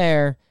still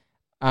there.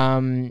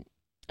 And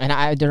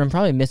I'm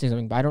probably missing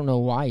something, but I don't know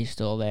why he's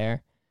still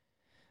there.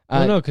 I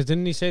don't know, because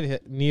didn't he say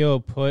that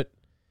Neo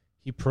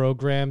he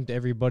programmed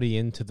everybody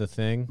into the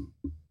thing?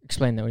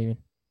 Explain that. What do you mean?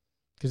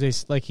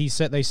 Because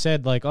they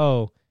said like,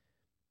 oh,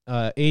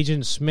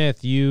 Agent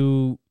Smith,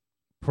 you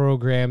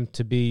programmed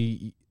to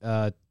be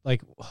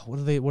like, what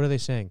are they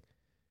saying?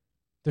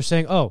 They're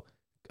saying,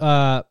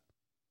 did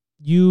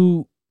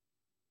Neil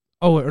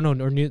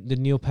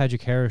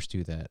Patrick Harris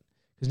do that?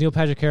 Because Neil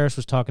Patrick Harris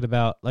was talking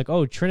about like,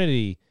 oh,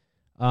 Trinity,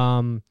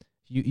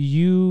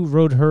 you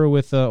wrote her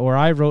with or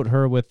I wrote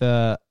her with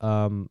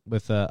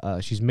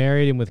she's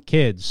married and with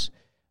kids,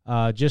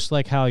 just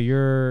like how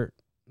your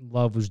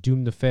love was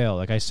doomed to fail.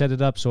 Like I set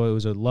it up so it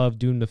was a love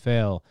doomed to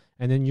fail,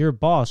 and then your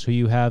boss, who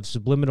you have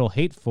subliminal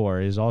hate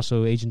for, is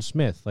also Agent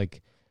Smith.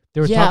 Like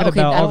they were talking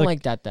about. I don't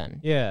like that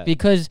then. Yeah,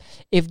 because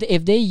if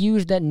they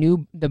use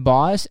the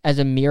boss as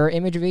a mirror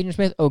image of Agent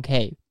Smith,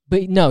 okay.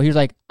 But no, he was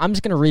like, I'm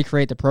just going to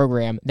recreate the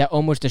program that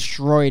almost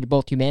destroyed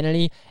both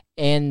humanity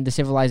and the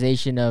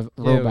civilization of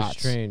robots. It was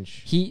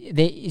strange.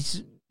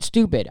 It's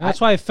stupid.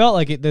 That's why I felt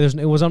like it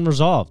was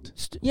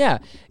unresolved. Yeah,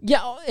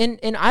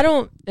 and I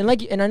don't,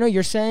 and I know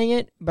you're saying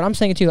it, but I'm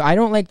saying it too. I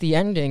don't like the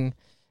ending,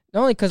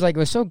 not only because like it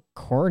was so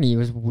corny, it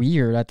was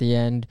weird at the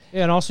end.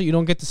 Yeah, and also you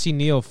don't get to see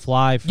Neo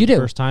fly for the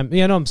first time.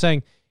 Yeah, no, I'm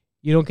saying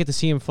you don't get to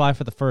see him fly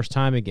for the first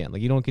time again.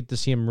 Like, you don't get to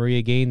see him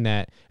regain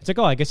that. It's like,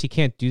 oh, I guess he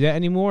can't do that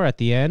anymore at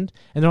the end.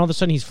 And then all of a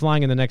sudden he's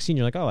flying in the next scene.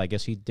 You're like, oh, I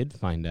guess he did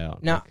find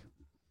out. Now, Like,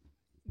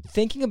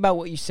 thinking about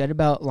what you said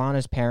about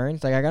Lana's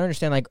parents, like I gotta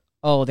understand, like,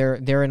 oh,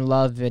 they're in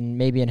love and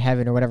maybe in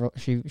heaven or whatever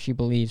she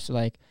believes.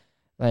 Like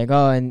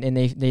oh, and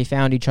they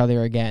found each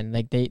other again.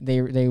 Like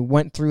they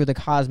went through the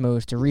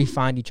cosmos to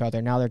re-find each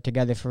other. Now they're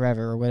together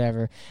forever or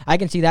whatever. I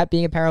can see that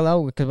being a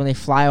parallel because when they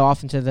fly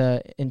off into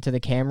the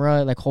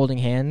camera, like holding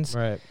hands,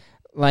 right.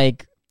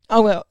 like,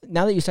 oh well.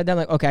 Now that you said that, I'm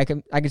like, okay,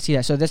 I can see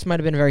that. So this might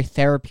have been a very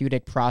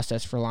therapeutic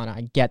process for Lana.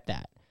 I get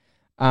that.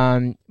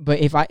 But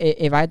if I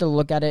had to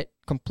look at it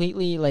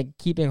completely, like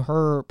keeping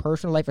her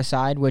personal life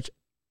aside, which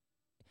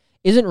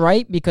isn't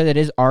right because it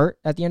is art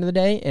at the end of the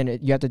day, and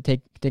you have to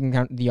take into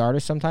account the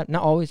artist sometimes.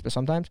 Not always, but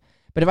sometimes.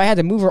 But if I had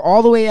to move her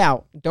all the way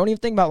out, don't even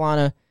think about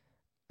Lana.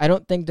 I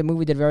don't think the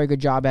movie did a very good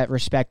job at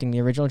respecting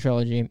the original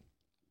trilogy.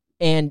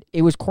 And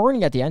it was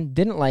corny at the end,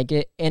 didn't like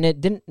it, and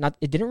it didn't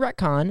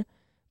retcon,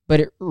 but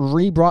it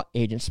re-brought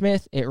Agent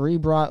Smith. It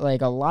re-brought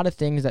like a lot of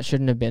things that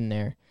shouldn't have been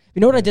there.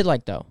 You know what I did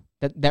like though?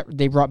 That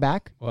they brought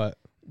back? What?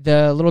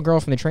 The little girl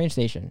from the train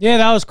station. Yeah,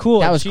 that was cool.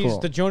 That was She's cool.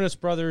 the Jonas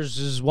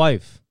Brothers'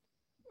 wife.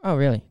 Oh,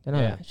 really? I know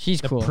Yeah. that.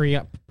 She's The cool.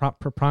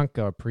 Priyanka,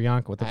 or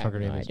Priyanka, what the I fuck have her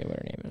no name is. idea what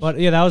her name is. But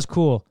yeah, that was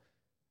cool.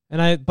 And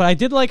I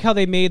did like how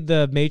they made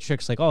the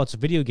Matrix like, oh, it's a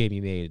video game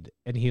you made.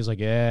 And he was like,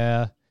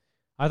 yeah.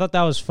 I thought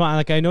that was fun.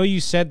 Like, I know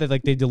you said that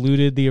like they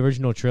diluted the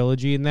original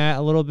trilogy in that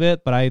a little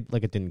bit, but I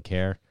didn't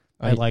care.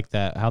 I like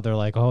that how they're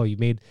like, oh, you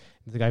made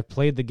like I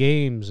played the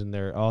games and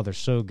they're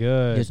so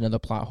good. There's another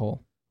plot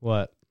hole.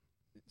 What?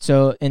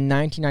 So in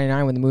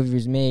 1999, when the movie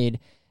was made,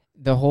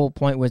 the whole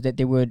point was that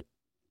they would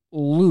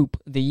loop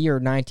the year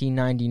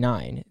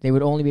 1999. They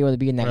would only be able to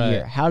be in that Right.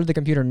 year. How did the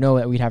computer know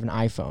that we'd have an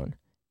iPhone?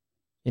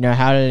 You know,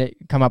 how did it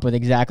come up with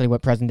exactly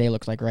what present day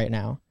looks like right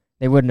now?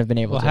 They wouldn't have been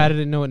able Well, to. how did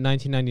it know in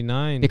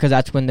 1999? Because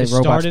that's when the it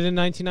robots started in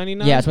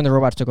 1999. Yeah, that's when the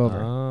robots took over.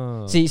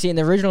 Oh. See, in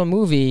the original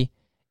movie,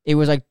 it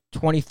was like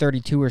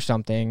 2032 or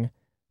something,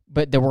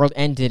 but the world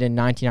ended in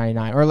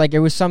 1999, or like it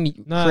was some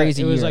No,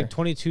 crazy it was year. like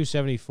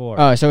 2274.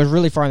 Oh, so it was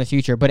really far in the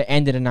future, but it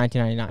ended in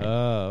 1999.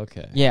 Oh,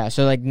 okay. Yeah,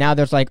 so like now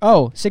there's like,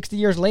 60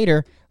 years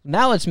later,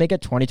 now let's make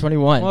it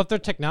 2021. Well, if they're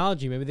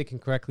technology, maybe they can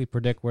correctly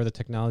predict where the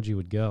technology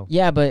would go.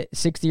 Yeah, but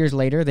 60 years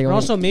later, they And only...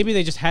 also, maybe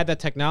they just had that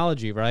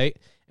technology, right?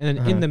 And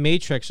then in the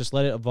Matrix, just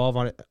let it evolve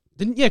on it.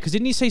 Didn't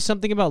he say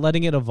something about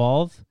letting it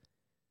evolve?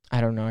 I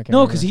don't know. I can't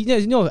No, remember.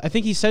 because I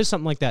think he says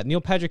something like that. Neil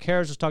Patrick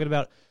Harris was talking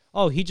about,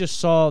 he just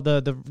saw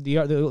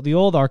the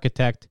old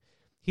architect.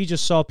 He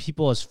just saw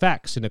people as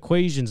facts and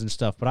equations and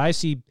stuff, but I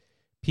see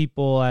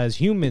people as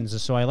humans,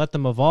 and so I let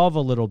them evolve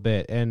a little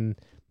bit, and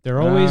they're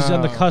always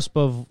on the cusp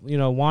of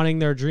wanting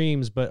their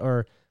dreams,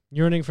 or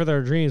yearning for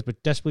their dreams,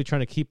 but desperately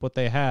trying to keep what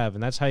they have,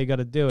 and that's how you got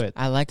to do it.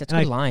 I like that's a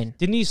And good line.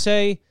 Didn't he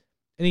say?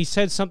 And he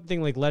said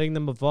something like letting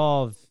them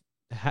evolve.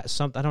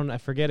 I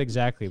forget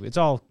exactly. But it's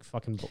all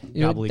fucking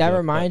gobbledygook. That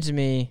reminds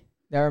me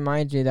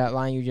that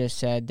line you just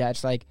said.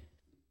 That's like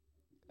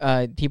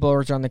people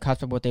are on the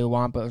cusp of what they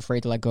want, but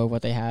afraid to let go of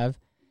what they have.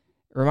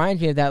 It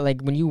reminds me of that,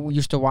 like when you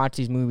used to watch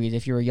these movies,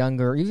 if you were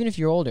younger, even if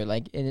you're older,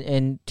 like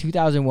in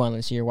 2001,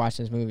 let's say you're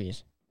watching these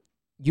movies.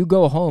 You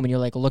go home and you're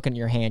like looking at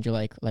your hand. You're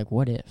like,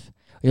 what if?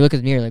 You look at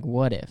the mirror, like,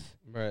 what if?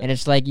 Right. And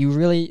it's like you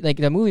really like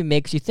the movie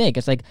makes you think.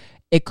 It's like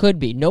it could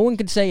be. No one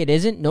can say it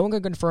isn't. No one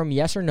can confirm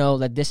yes or no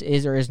that this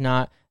is or is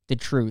not the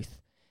truth.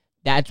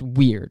 That's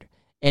weird.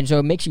 And so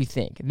it makes you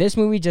think. This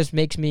movie just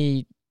makes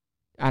me,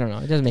 I don't know.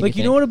 It doesn't make me like,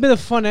 think. what would have been a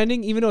fun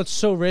ending, even though it's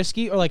so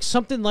risky, or like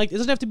something like, it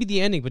doesn't have to be the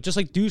ending, but just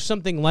like do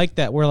something like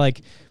that where like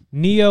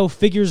Neo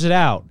figures it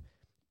out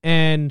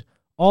and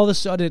all of a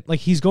sudden, like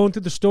he's going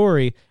through the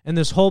story and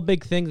this whole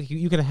big thing, like,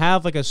 you can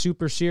have like a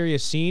super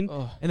serious scene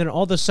and then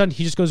all of a sudden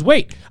he just goes,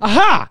 wait,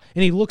 aha!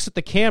 And he looks at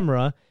the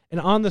camera and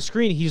on the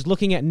screen he's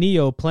looking at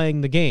Neo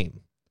playing the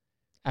game.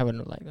 I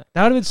wouldn't like that.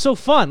 That would have been so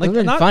fun. Like,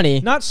 would've been not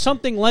funny. Not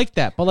something like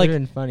that, but like,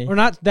 Would've been funny. or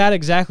not that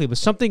exactly, but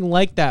something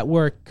like that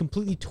where it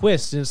completely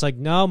twists and it's like,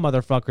 no,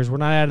 motherfuckers, we're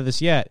not out of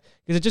this yet.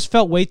 Because it just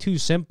felt way too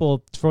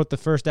simple for what the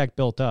first act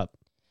built up.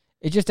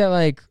 It's just that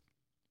like,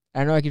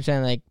 I know I keep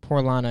saying like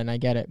poor Lana, and I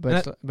get it,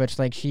 but it's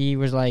like she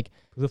was like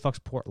Who the fuck's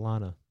Port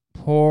Lana?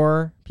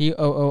 poor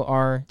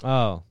Poor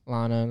Oh.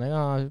 Lana. Like,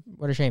 oh,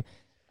 what a shame.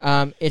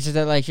 It's just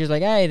that like she was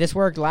like, hey, this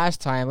worked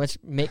last time. Let's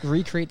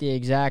recreate the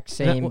exact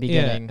same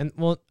beginning. Yeah, and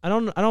well, I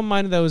don't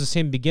mind that it was the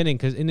same beginning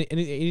because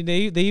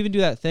they even do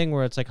that thing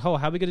where it's like, oh,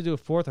 how are we gonna do a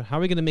fourth one? How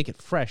are we gonna make it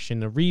fresh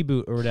in a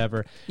reboot or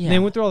whatever? Yeah, And they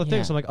went through all the things.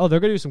 yeah. So I'm like, oh, they're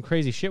gonna do some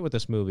crazy shit with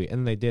this movie, and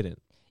then they didn't.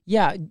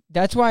 Yeah,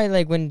 that's why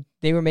like when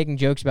they were making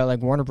jokes about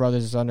like Warner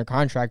Brothers is under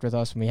contract with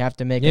us and we have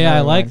to make Yeah, I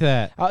another like one.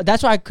 that.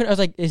 That's why I was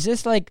like, is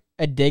this like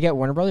a dig at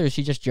Warner Brothers or is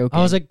she just joking?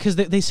 I was like, because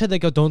they said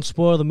like, oh, don't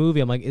spoil the movie.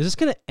 I'm like, is this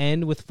gonna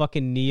end with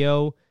fucking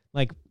Neo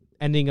like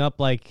ending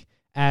up like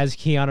as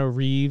Keanu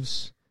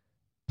Reeves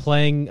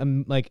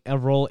playing like a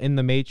role in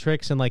the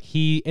Matrix, and like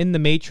he in the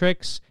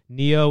Matrix,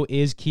 Neo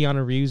is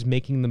Keanu Reeves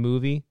making the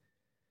movie,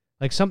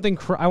 like something.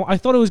 I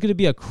thought it was gonna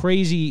be a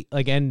crazy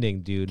like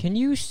ending, dude. Can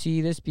you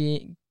see this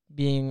being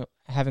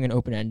having an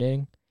open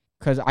ending?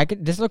 Because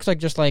this looks like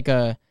just like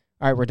a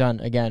all right, we're done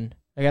again.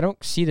 Like I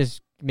don't see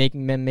this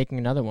making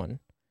another one.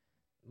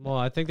 Well,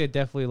 I think they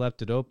definitely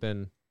left it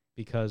open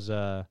because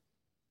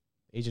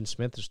Agent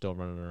Smith is still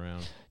running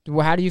around.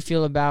 Well, how do you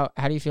feel about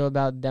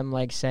them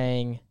like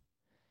saying,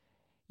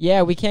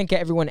 yeah, we can't get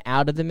everyone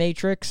out of the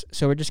Matrix,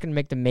 so we're just gonna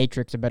make the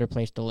Matrix a better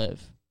place to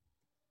live?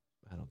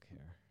 I don't care.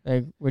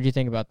 Like, what do you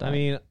think about that? I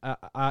mean,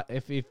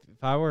 if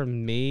I were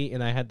me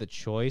and I had the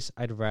choice,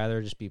 I'd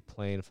rather just be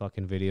playing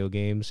fucking video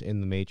games in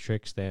the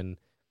Matrix than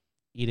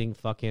eating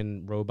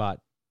fucking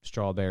robot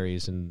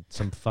strawberries in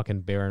some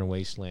fucking barren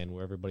wasteland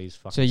where everybody's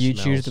fucking so you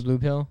smells. choose the blue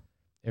pill?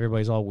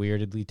 Everybody's all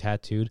weirdly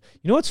tattooed.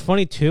 You know what's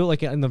funny too?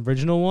 Like in the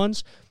original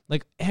ones,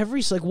 like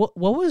what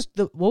was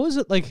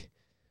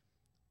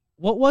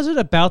it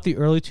about the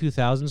early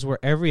 2000s where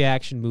every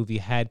action movie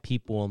had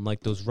people in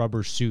like those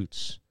rubber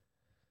suits?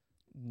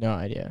 No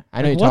idea.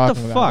 I know Like, you're what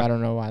talking the about. fuck? I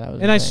don't know why that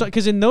was. And I saw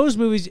because in those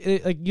movies,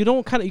 like you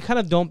kind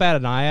of don't bat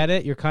an eye at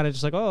it. You're kind of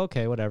just like, oh,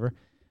 okay, whatever.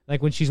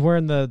 Like when she's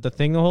wearing the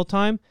thing the whole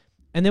time,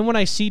 and then when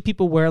I see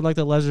people wear like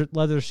the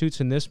leather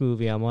suits in this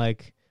movie, I'm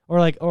like,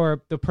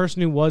 or the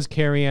person who was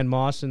Carrie Ann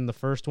Moss in the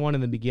first one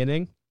in the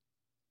beginning,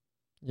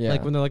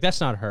 like when they're like, that's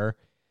not her.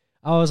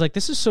 I was like,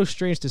 this is so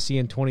strange to see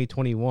in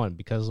 2021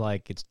 because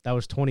like that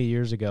was 20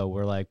 years ago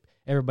where like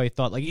everybody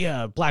thought like,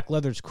 yeah, black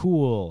leather's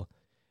cool,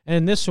 and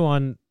in this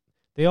one.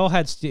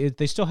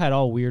 They still had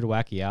all weird,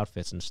 wacky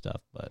outfits and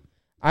stuff, but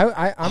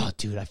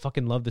dude, I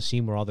fucking love the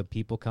scene where all the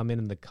people come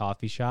in the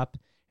coffee shop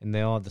and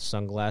they all have the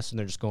sunglasses and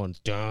they're just going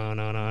No,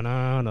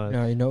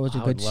 you know it was a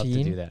good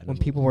scene when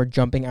people were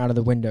jumping out of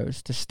the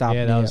windows to stop.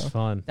 Yeah, Neo. that was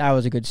fun. That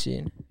was a good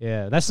scene.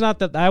 Yeah, that's not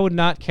that I would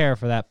not care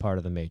for that part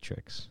of the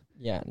Matrix.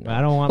 Yeah, no.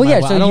 I don't want.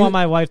 I don't want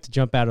my wife to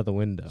jump out of the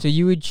window. So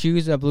you would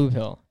choose a blue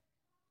pill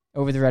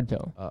over the red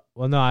pill?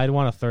 Well, no, I'd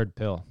want a third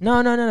pill.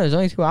 No. There's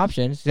only two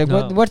options. Like,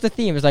 No. what's the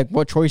theme? It's like,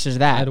 what choice is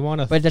that?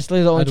 But that's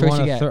literally the only choice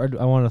you get.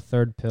 I want a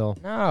third pill.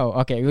 No.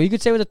 Okay. Well, you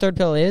could say what the third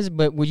pill is,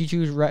 but would you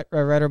choose red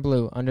or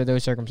blue under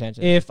those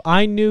circumstances? If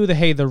I knew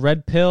that, the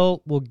red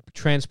pill will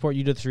transport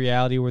you to this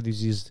reality where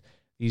these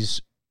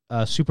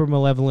super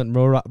malevolent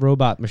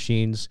robot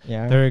machines,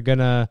 they're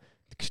gonna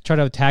try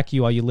to attack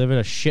you while you live in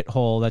a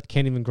shithole that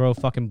can't even grow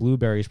fucking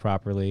blueberries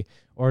properly?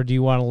 Or do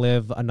you want to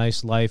live a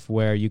nice life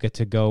where you get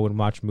to go and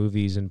watch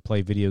movies and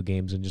play video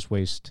games and just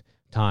waste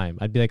time?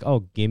 I'd be like,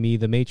 oh, give me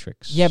the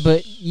Matrix. Yeah,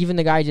 but even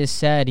the guy just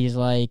said, he's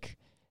like,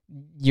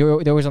 they're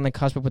always on the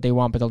cusp of what they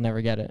want, but they'll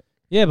never get it.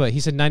 Yeah, but he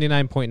said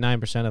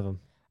 99.9% of them.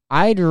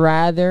 I'd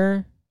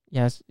rather,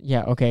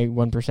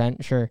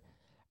 1%, sure.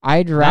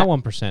 Not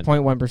 1%.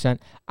 0.1%.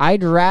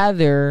 I'd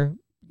rather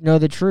know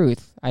the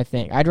truth, I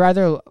think. I'd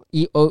rather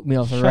eat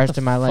oatmeal for the rest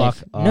of my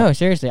life. Up. No,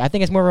 seriously. I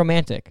think it's more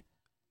romantic.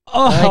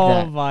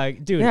 Oh, like my...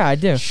 Dude. Yeah, I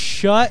do.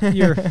 Shut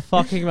your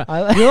fucking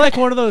mouth. You're like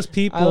one of those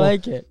people... I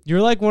like it.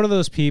 You're like one of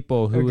those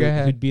people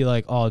who'd be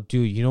like, oh,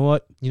 dude, you know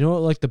what? You know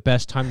what, like, the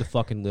best time to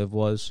fucking live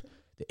was?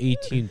 The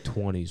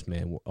 1820s,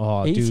 man.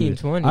 Oh,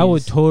 1820s. Dude. I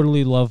would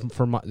totally love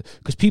for my...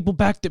 Because people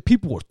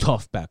were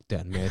tough back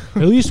then, man.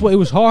 At least it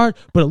was hard,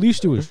 but at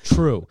least it was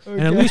true. Okay.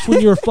 And at least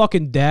when your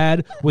fucking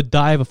dad would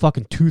die of a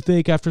fucking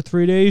toothache after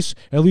 3 days,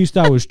 at least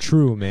that was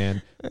true,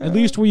 man. At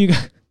least where you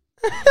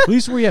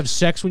have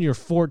sex when you're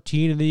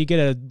 14 and then you get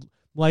a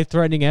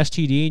life-threatening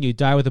STD and you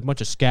die with a bunch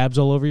of scabs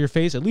all over your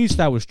face, at least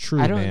that was true,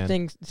 man. I don't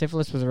think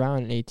syphilis was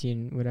around in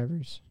 18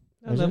 whatevers.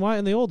 And then why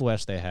in the Old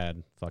West they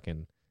had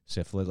fucking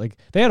syphilis? Like,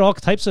 they had all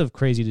types of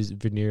crazy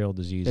venereal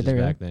diseases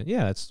back then.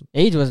 Yeah, that's...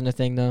 AIDS wasn't a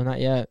thing, though.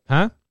 Not yet.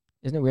 Huh?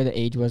 Isn't it weird that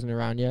AIDS wasn't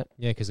around yet?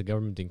 Yeah, because the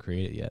government didn't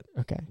create it yet.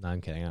 Okay. No,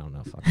 I'm kidding. I don't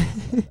know.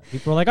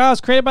 People are like, oh,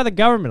 it's created by the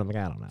government. I'm like,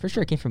 I don't know. For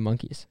sure it came from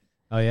monkeys.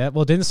 Oh, yeah?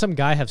 Well, didn't some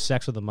guy have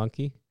sex with a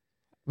monkey?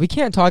 We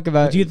can't talk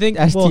about do you think,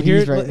 STDs well,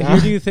 here now.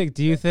 do you think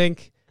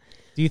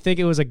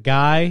it was a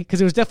guy? Because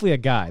it was definitely a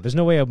guy. There's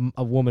no way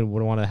a woman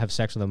would want to have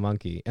sex with a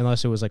monkey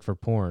unless it was like for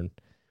porn.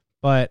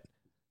 But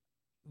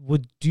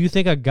do you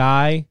think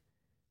it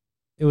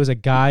was a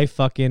guy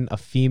fucking a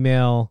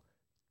female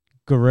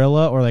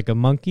gorilla or like a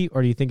monkey,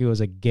 or do you think it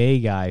was a gay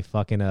guy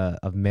fucking a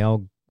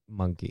male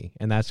monkey,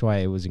 and that's why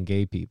it was in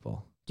gay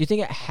people? Do you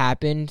think it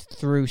happened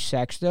through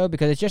sex though?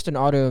 Because it's just an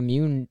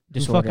autoimmune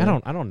disorder.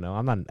 Fuck, I don't know.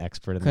 I'm not an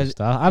expert in this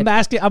stuff. I'm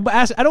asking.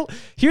 I don't.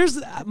 Here's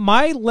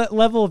my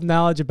level of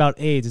knowledge about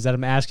AIDS is that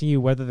I'm asking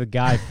you whether the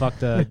guy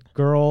fucked a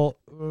girl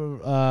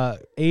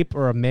ape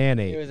or a man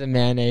ape. It was a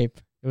man ape.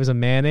 It was a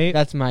man ape.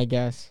 That's my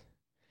guess.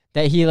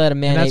 That he let a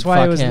man ape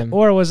fuck him.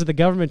 Or was it the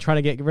government trying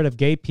to get rid of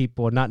gay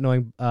people, and not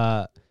knowing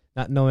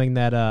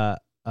that a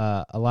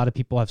lot of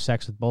people have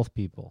sex with both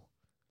people,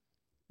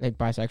 like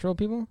bisexual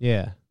people?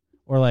 Yeah.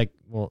 Or like,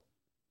 well,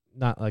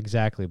 not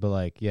exactly, but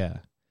like, yeah.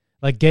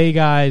 Like gay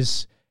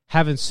guys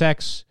having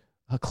sex,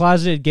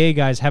 closeted gay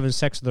guys having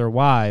sex with their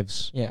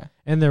wives. Yeah.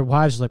 And their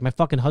wives are like, my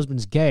fucking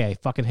husband's gay. I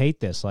fucking hate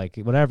this. Like,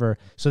 whatever.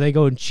 So they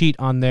go and cheat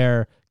on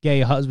their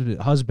gay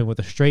husband with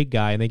a straight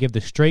guy, and they give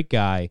the straight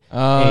guy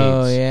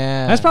AIDS.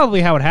 Yeah. That's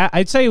probably how it happened.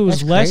 I'd say it was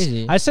That's less.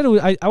 crazy. I said it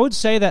was, I would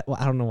say that, well,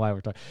 I don't know why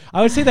we're talking.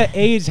 I would say that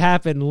AIDS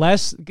happened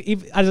less,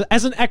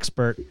 as an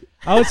expert,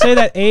 I would say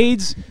that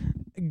AIDS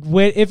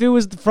if it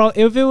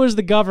was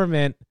the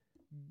government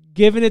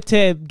giving it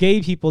to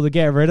gay people to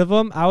get rid of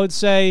them, I would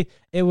say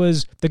it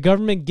was the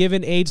government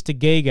giving AIDS to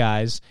gay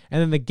guys,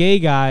 and then the gay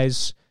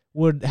guys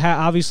would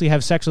obviously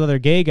have sex with other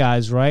gay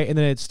guys, right? And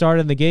then it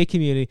started in the gay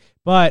community,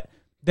 but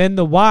then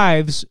the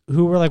wives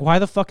who were like, why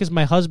the fuck is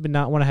my husband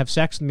not want to have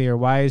sex with me, or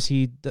why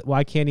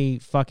can't he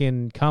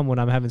fucking come when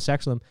I'm having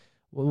sex with him?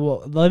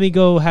 Well, let me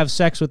go have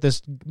sex with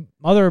this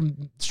other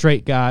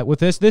straight guy, with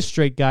this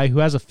straight guy who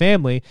has a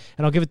family,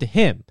 and I'll give it to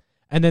him.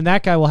 And then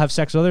that guy will have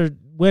sex with other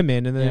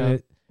women, and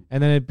then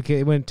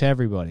it went to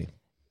everybody.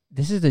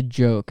 This is a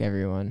joke,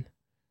 everyone.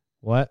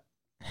 What?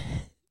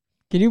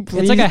 Can you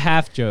please? It's like a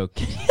half joke.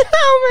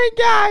 Oh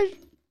my gosh.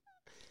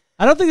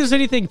 I don't think there's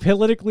anything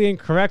politically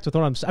incorrect with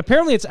what I'm saying.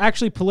 Apparently, it's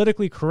actually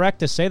politically correct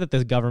to say that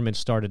the government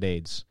started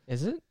AIDS.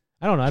 Is it?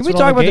 I don't know. Can That's we what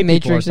talk all about gay the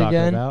people are Matrix talking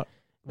again? about.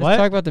 Let's What?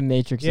 talk about the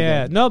Matrix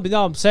Yeah. again. No,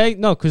 I'm saying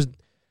no, because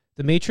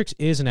the Matrix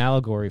is an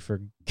allegory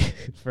for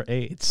for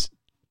AIDS.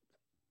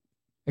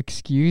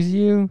 Excuse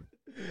you?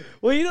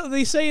 Well, you know,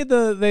 they say in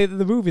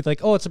the movie,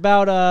 like, oh, it's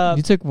about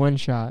You took one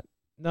shot.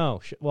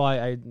 no, well,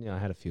 I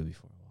had a few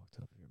before I walked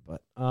up here,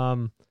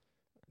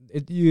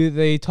 but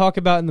they talk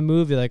about in the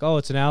movie, like, oh,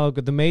 it's an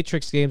allegory. The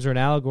Matrix games are an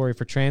allegory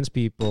for trans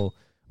people,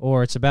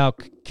 or it's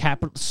about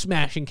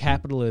smashing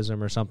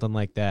capitalism or something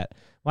like that.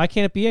 Why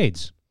can't it be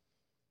AIDS?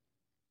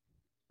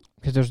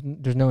 Because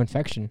there's no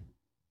infection.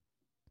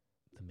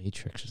 The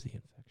Matrix is the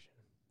infection.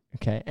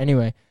 Okay,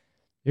 anyway.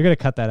 You're gonna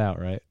cut that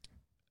out, right?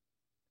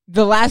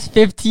 The last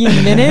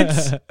 15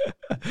 minutes?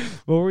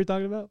 What were we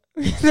talking about?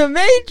 The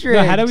Matrix!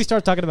 No, how did we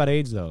start talking about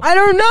AIDS, though? I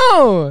don't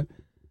know!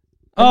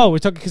 Oh, we're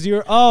talking because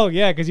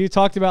because you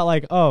talked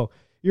about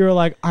you were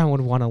like, I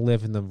would want to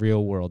live in the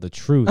real world, the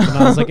truth. And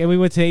I was like, and we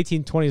went to the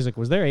 1820s. Like,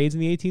 was there AIDS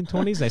in the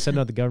 1820s? And I said,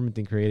 no, the government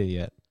didn't create it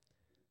yet.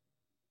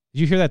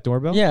 Did you hear that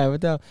doorbell? Yeah,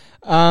 what the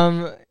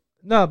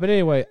No, but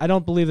anyway, I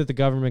don't believe that the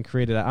government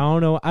created it. I don't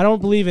know. I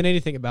don't believe in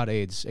anything about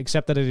AIDS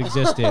except that it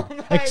existed.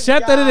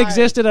 That it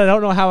existed, I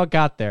don't know how it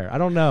got there. I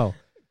don't know.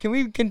 Can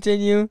we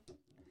continue?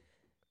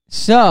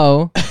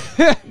 So,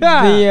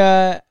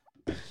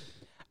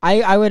 I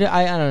don't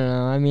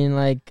know. I mean,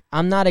 like,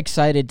 I'm not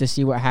excited to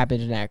see what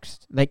happens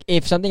next. Like,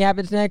 if something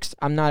happens next,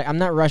 I'm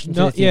not rushing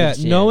to the theater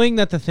to see knowing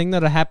that the thing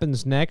that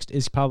happens next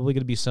is probably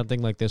going to be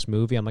something like this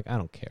movie, I'm like, I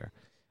don't care.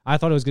 I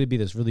thought it was going to be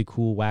this really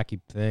cool,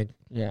 wacky thing.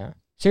 Yeah.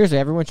 Seriously,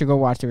 everyone should go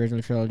watch the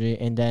original trilogy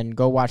and then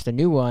go watch the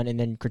new one and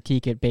then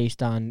critique it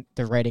based on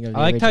the writing of the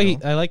original.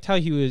 I liked how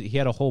he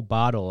had a whole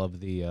bottle of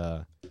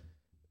the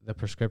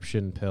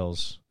prescription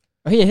pills.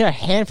 Oh, he had a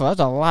handful. That's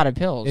a lot of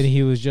pills. And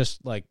he was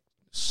just like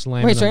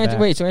slamming Wait, so them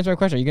back. answer my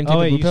question. Are you going to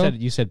take the blue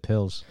pill? You said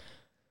pills.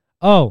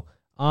 Oh,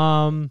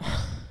 no,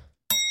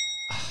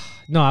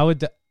 I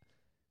would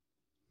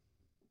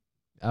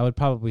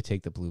probably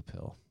take the blue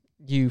pill.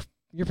 You're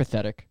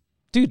pathetic.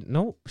 Dude,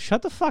 no,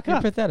 shut the fuck You're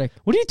up. pathetic.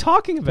 What are you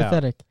talking about?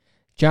 Pathetic.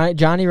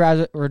 Johnny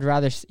would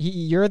rather.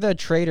 You're the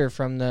traitor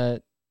from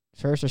the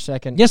first or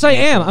second. Yes, I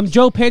am. I'm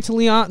Joe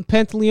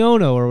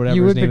Pantaleono or whatever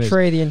You his would name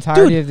betray the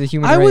entirety of the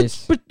human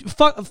race.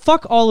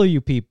 Fuck all of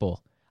you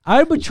people. I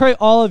would betray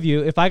all of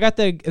you if I got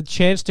the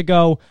chance to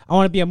go, I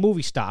want to be a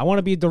movie star. I want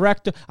to be a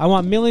director. I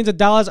want millions of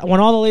dollars. I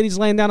want all the ladies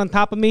laying down on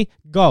top of me.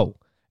 Go.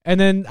 And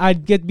then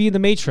I'd be in the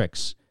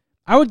Matrix.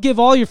 I would give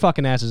all your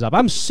fucking asses up.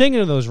 I'm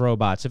singing to those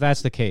robots if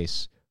that's the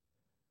case.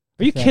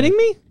 Are you kidding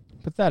me?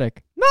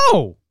 Pathetic.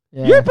 No.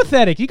 Yeah. You're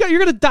pathetic. You're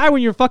going to die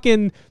when you're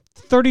fucking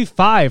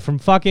 35 from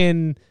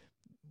fucking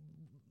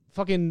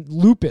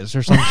lupus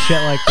or some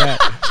shit like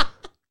that.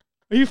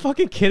 Are you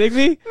fucking kidding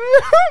me?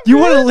 You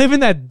want to live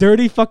in that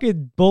dirty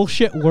fucking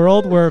bullshit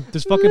world where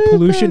there's fucking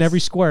pollution every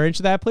square inch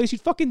of that place?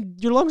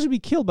 Your lungs would be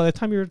killed by the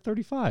time you're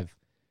 35.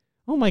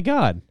 Oh my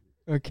God.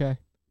 Okay.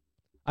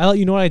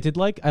 You know what I did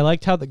like? I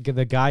liked how the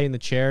guy in the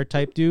chair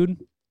type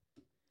dude,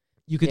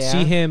 you could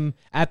see him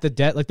at the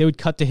deck. Like they would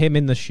cut to him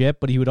in the ship,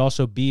 but he would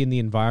also be in the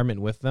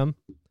environment with them.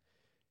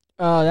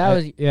 Oh, that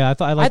was. Yeah, I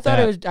thought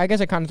it was. I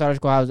guess I kind of thought it was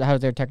cool how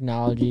their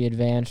technology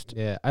advanced.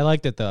 Yeah, I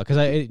liked it though because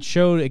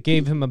it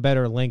gave him a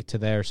better link to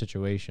their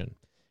situation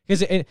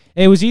because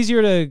it was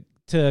easier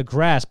to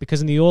grasp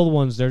because in the old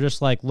ones they're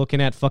just like looking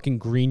at fucking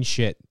green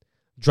shit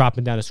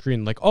dropping down a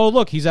screen like, oh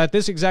look, he's at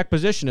this exact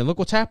position and look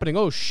what's happening.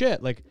 Oh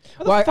shit! Like,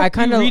 well, I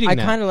kind of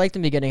liked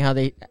in the beginning how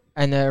they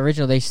in the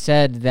original they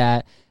said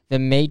that the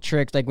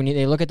Matrix, like when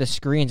they look at the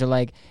screens, they're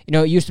like,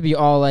 it used to be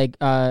all like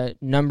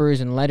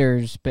numbers and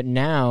letters, but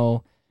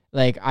now.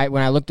 Like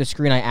when I look at the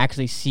screen, I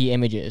actually see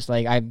images.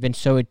 Like I've been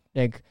so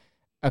like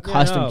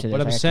accustomed to this.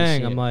 But I'm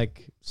saying, I'm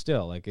like,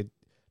 still like it.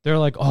 They're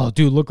like, oh,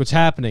 dude, look what's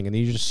happening, and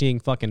you're just seeing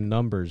fucking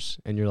numbers,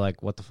 and you're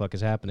like, what the fuck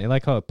is happening? I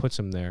like how it puts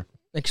them there.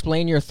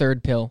 Explain your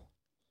third pill.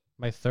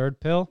 My third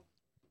pill.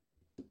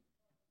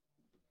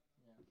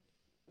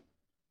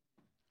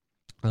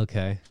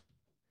 Okay.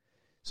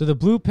 So the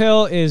blue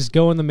pill is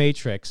go in the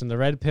Matrix, and the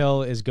red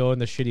pill is go in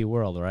the shitty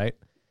world, right?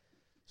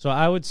 So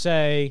I would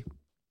say.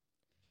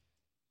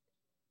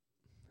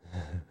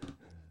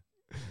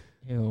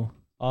 Ew.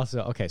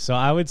 Also, okay, so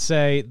I would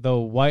say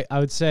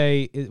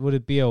would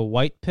it be a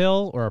white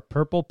pill or a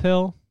purple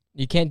pill?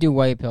 You can't do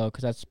white pill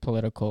because that's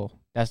political.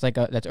 That's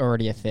that's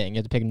already a thing. You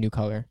have to pick a new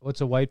color.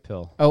 What's a white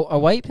pill? Oh, a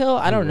white pill?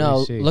 I don't Let me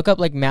know. see. Look up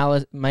like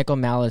Michael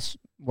Malice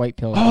white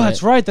pill. Oh,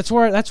 that's right. That's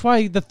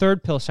why the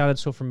third pill sounded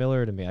so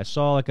familiar to me. I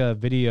saw like a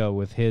video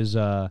with his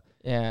Yeah,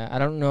 I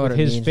don't know what with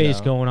it his means, face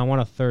though. going, I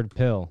want a third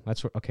pill.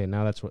 That's what, okay,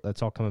 now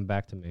that's all coming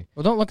back to me.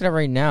 Well, don't look it up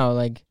right now.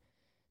 Like,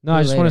 No,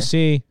 I just want later. to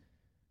see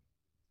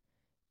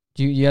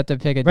you have to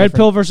pick a red different-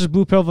 pill versus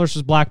blue pill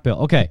versus black pill.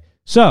 Okay.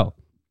 So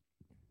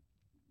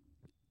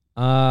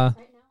No,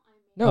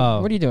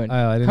 oh, what are you doing?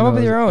 I didn't Come up know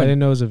with it was- your own. I didn't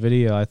know it was a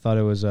video. I thought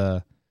it was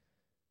I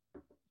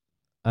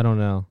don't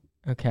know.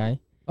 Okay.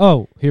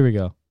 Oh, here we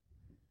go.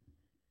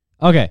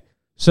 Okay.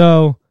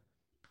 So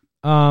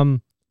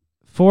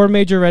 4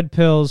 major red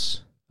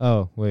pills.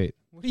 Oh, wait.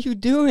 What are you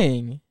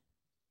doing?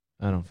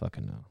 I don't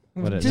fucking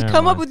know. Just never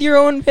come up mind. with your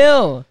own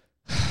pill.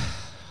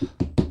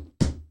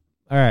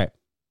 All right.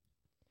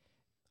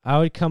 I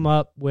would come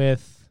up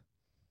with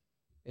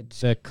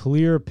it's a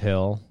clear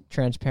pill,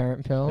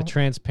 Transparent pill. a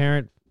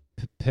transparent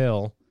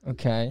pill,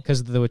 Okay.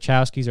 because the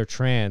Wachowskis are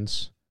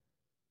trans.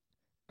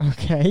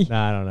 Okay. No,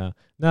 I don't know.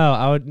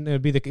 No,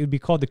 it would be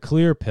called the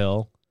clear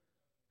pill,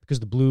 because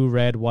the blue,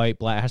 red, white,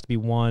 black has to be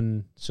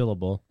one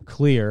syllable.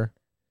 Clear.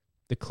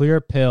 The clear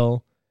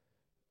pill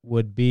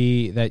would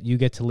be that you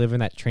get to live in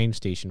that train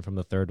station from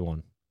the third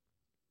one.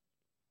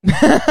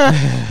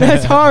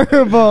 That's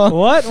horrible.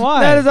 What?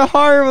 Why? That is a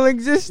horrible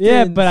existence.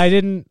 Yeah, but I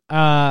didn't.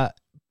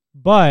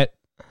 But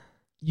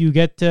you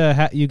get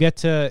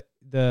to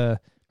the.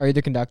 Are you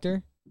the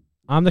conductor?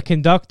 I'm the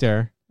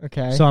conductor,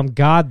 Okay. so I'm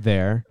God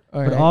there.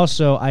 All But right.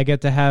 also, I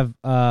get to have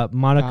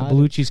Monica God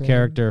Bellucci's train.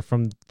 character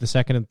from the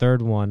second and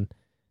third one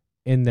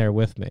in there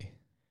with me,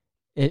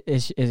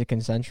 Is it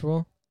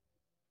consensual?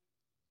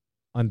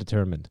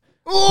 undetermined.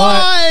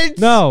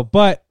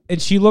 What?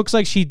 And she looks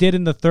like she did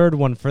in the third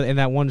one in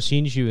that one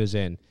scene she was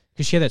in,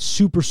 because she had that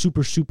super,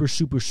 super, super,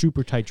 super,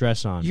 super tight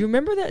dress on. You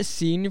remember that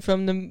scene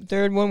from the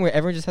third one where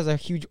everyone just has a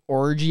huge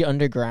orgy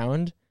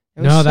underground?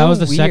 No, that so was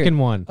the weird. second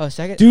one. Oh,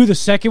 second. Dude, the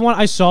second one,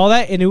 I saw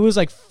that, and it was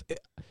like,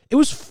 it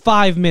was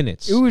 5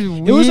 minutes. It was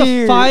weird. It was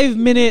a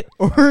 5-minute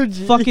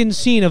orgy. fucking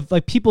scene of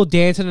like people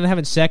dancing and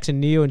having sex, and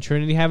Neo and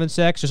Trinity having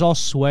sex, just all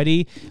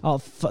sweaty.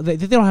 They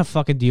don't have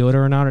fucking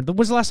deodorant on.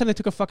 When's the last time they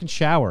took a fucking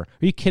shower?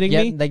 Are you kidding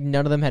Yeah, me? like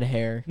none of them had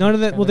hair. None of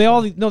that. Well, they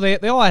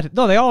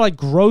all like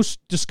gross,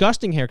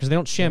 disgusting hair because they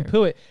don't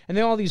shampoo it, and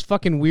they all these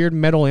fucking weird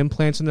metal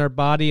implants in their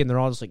body, and they're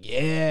all just like,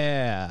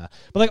 yeah.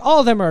 But like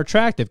all of them are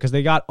attractive because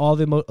they got all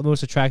the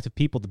most attractive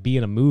people to be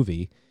in a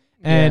movie,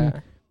 and Yeah.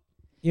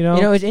 you know,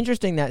 You know, it's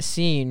interesting that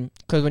scene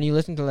because when you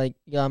listen to like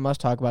Elon Musk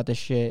talk about this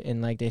shit,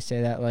 and like they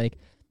say that like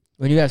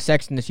when you have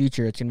sex in the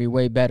future, it's gonna be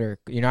way better.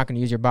 You're not gonna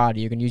use your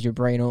body; you're gonna use your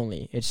brain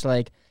only. It's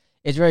like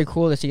it's very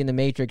cool to see in the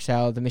Matrix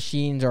how the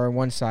machines are on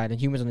one side and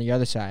humans on the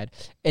other side,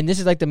 and this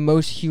is like the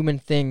most human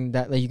thing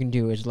that like you can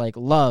do is like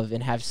love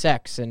and have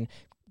sex and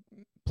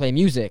play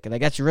music.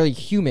 Like that's really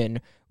human.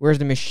 Whereas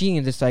the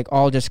machines, it's like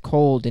all just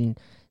cold and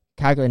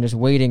calculating, just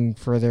waiting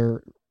for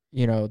their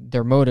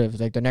their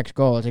motives, like their next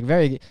goal. It's like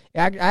very,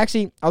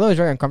 actually, although it's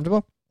very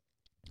uncomfortable,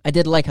 I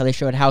did like how they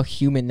showed how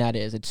human that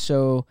is. It's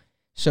so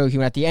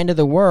human. At the end of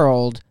the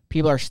world,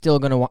 people are still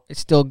gonna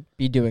still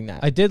be doing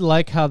that. I did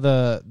like how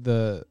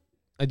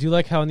I do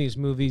like how in these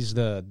movies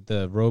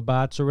the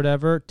robots or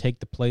whatever take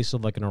the place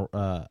of like an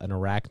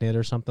arachnid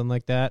or something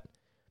like that,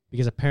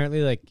 because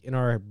apparently like in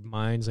our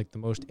minds like the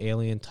most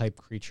alien type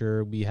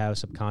creature we have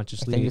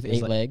subconsciously thing with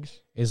is 8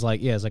 legs. is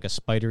like is like a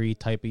spidery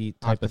type of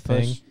Octopus.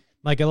 thing.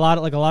 Like a lot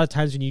of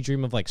times when you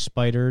dream of like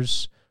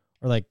spiders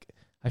or like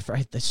I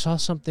saw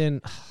something.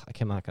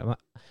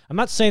 I'm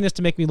not saying this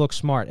to make me look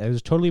smart. It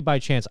was totally by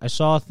chance. I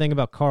saw a thing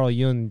about Carl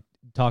Jung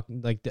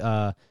talking like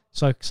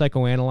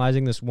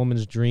psychoanalyzing this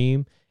woman's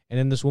dream, and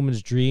in this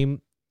woman's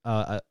dream,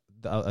 a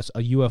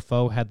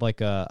UFO had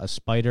like a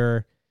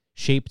spider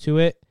shape to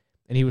it,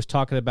 and he was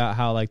talking about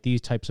how like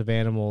these types of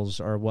animals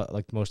are what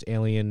like the most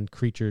alien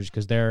creatures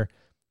because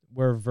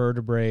we're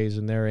vertebrates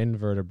and they're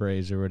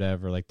invertebrates or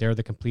whatever. Like they're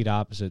the complete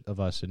opposite of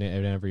us in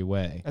every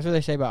way. That's what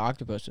they say about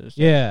octopuses.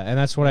 Yeah, and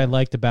that's what I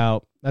liked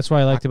about. That's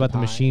what I liked about the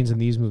Octopi. machines in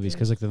these movies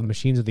because like the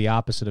machines are the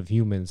opposite of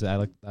humans. I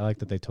like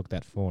that they took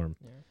that form.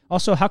 Yeah.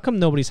 Also, how come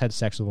nobody's had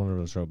sex with one of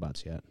those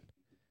robots yet?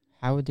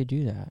 How would they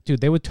do that? Dude,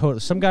 they would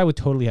some guy would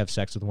totally have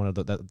sex with one of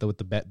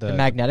the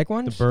magnetic the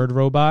ones? bird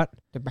robot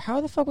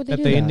How the fuck would they that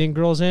do the that? Indian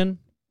girl's in.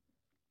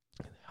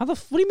 What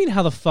do you mean?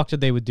 How the fuck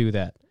did they would do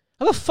that?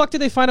 How the fuck did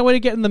they find a way to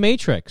get in the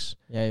Matrix?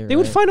 Yeah, you're They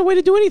right. would find a way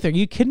to do anything. Are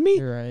you kidding me?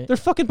 You're right. They're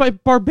fucking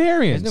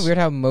barbarians. Isn't it weird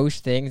how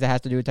most things that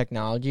has to do with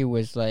technology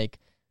was like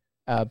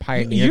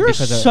pioneered You're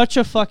because of... such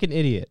a fucking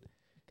idiot.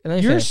 Let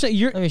me You're finish. sa-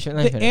 you're Let me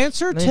finish. the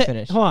answer Let me to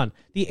finish. hold on.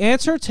 The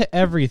answer to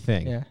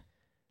everything Yeah.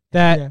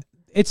 that Yeah.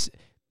 it's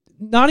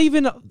not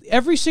even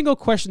every single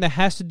question that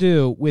has to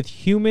do with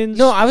humans.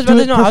 No, I was about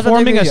to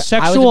performing agree a with you. I was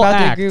sexual about to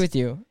act agree with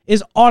you.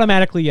 is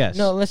automatically yes.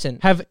 No, listen.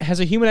 Has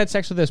a human had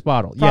sex with this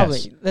bottle? Probably.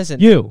 Yes. Listen.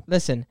 You.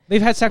 Listen.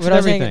 They've had sex What with I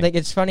was everything. saying, like,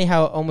 it's funny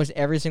how almost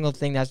every single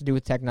thing that has to do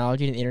with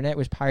technology and the internet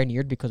was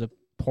pioneered because of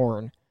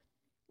porn.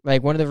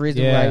 Like one of the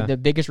reasons Yeah. why the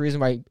biggest reason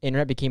why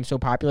internet became so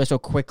popular so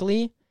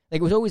quickly, like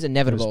it was always It was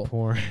inevitable.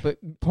 porn. But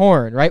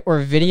porn, right? Or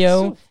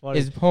video So funny.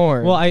 is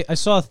porn. Well, I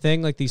saw a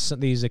thing like these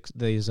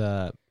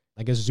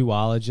I guess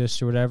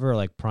zoologists or whatever, or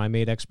like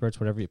primate experts,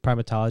 whatever,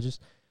 primatologists.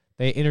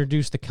 They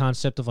introduced the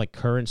concept of like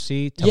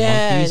currency to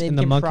Yeah, monkeys, and and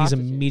they the became monkeys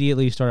prostitutes.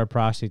 immediately started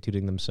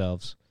prostituting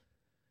themselves.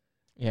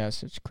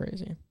 Yes, it's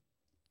crazy.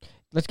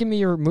 Let's give me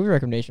your movie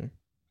recommendation.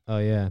 Oh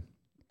yeah.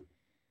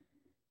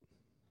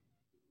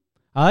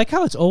 I like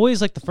how it's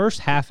always like the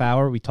first half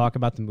hour we talk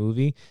about the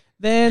movie.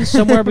 Then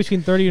somewhere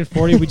between 30 and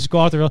 40, we just go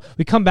off the rail.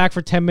 We come back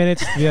for 10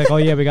 minutes, be like, oh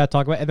yeah, we got to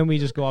talk about it. And then we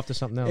just go off to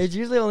something else. It's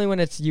usually only when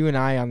it's you and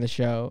I on the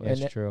show. Yeah,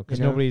 and it's true. Because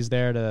you know, nobody's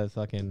there to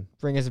fucking...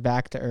 bring us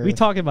back to earth. We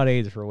talked about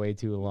AIDS for way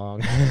too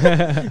long.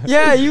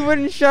 Yeah, you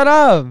wouldn't shut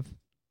up.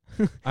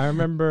 I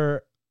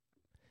remember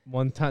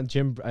one time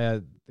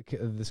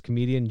this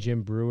comedian,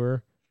 Jim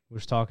Brewer,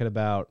 was talking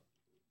about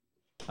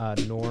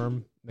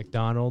Norm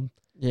Macdonald.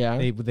 Yeah.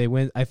 They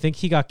went. I think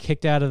he got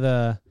kicked out of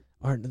the.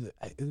 Or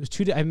it was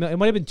two. It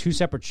might have been two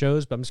separate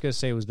shows, but I'm just gonna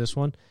say it was this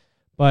one.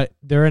 But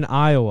they're in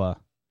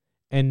Iowa,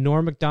 and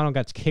Norm Macdonald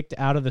got kicked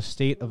out of the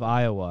state of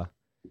Iowa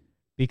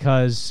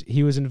because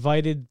he was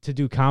invited to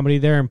do comedy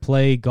there and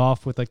play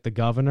golf with like the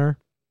governor,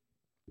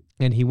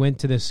 and he went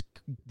to this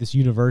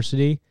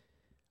university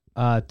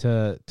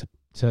to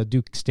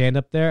do stand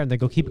up there, and they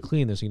go keep it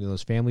clean. There's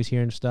those families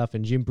here and stuff,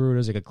 and Jim Brewer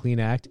does like a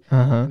clean act.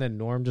 Uh-huh. And then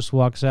Norm just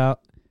walks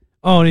out.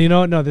 Oh, you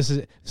know, no, this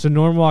is so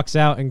Norm walks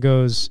out and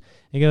goes,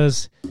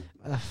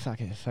 fuck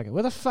it,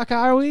 where the fuck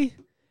are we?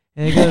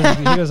 And he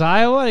goes,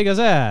 Iowa? And he goes,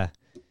 yeah.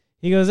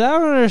 He goes, I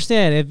don't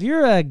understand. If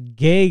you're a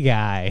gay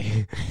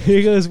guy,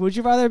 he goes, would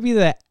you rather be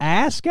the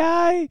ass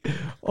guy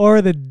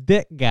or the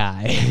dick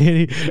guy?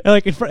 He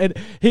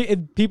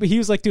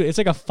was like, dude, it's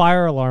like a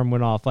fire alarm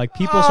went off. Like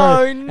people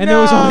started, and there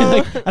was only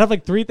like out of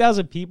like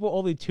 3,000 people,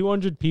 only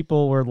 200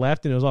 people were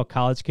left, and it was all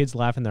college kids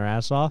laughing their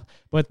ass off.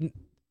 But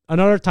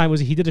another time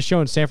was he did a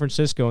show in San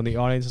Francisco, and the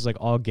audience is like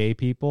all gay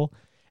people.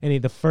 And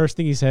the first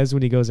thing he says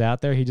when he goes out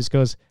there, he just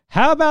goes,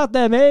 "How about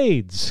them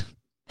AIDS?"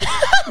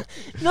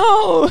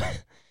 No,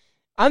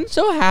 I'm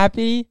so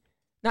happy.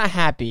 Not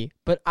happy,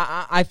 but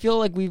I feel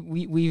like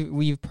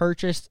we've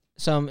purchased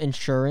some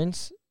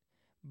insurance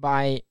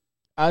by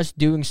us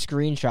doing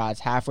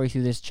screenshots halfway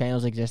through this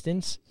channel's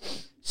existence.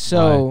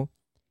 So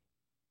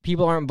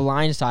people aren't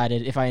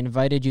blindsided if I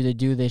invited you to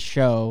do this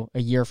show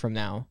a year from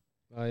now.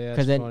 Oh yeah,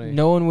 because then funny.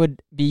 no one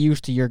would be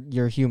used to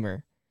your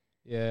humor.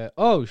 Yeah.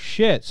 Oh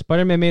shit!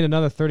 Spider-Man made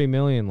another $30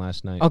 million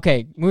last night.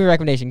 Okay, movie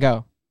recommendation,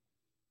 go.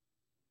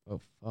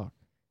 Oh fuck.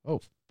 Oh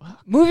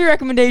fuck. Movie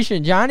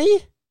recommendation, Johnny.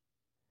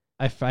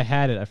 I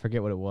had it. I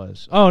forget what it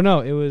was. Oh no,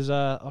 it was.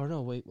 Oh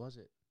no, wait, was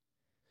it?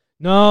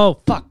 No,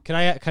 fuck. Can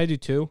I do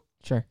two?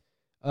 Sure.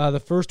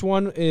 The first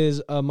one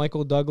is a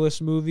Michael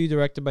Douglas movie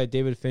directed by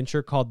David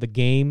Fincher called The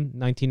Game,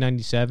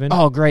 1997.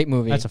 Oh, great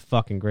movie. That's a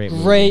fucking great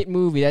movie. Great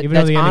movie. Even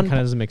though the ending kind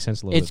of doesn't make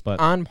sense a little it's bit, but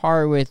on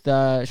par with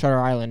Shutter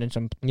Island and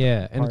some.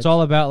 yeah, and parts. it's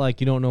all about like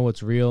you don't know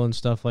what's real and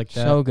stuff like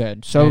that. So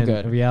good, so and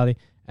good. reality.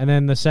 And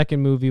then the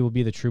second movie will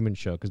be The Truman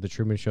Show because The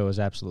Truman Show is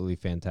absolutely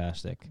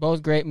fantastic.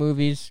 Both great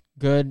movies.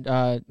 Good.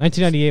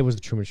 1998 was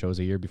The Truman Show. It was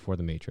a year before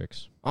The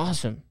Matrix.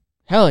 Awesome.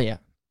 Hell yeah.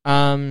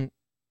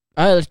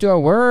 All right, let's do a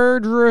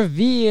word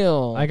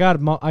reveal. I got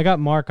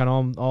Mark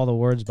on all the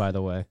words, by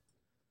the way.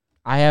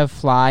 I have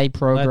fly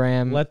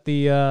program. Let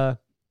the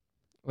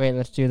Wait,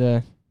 let's do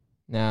the.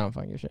 No, I don't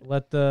fucking shit.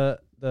 let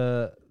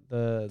the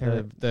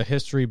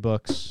history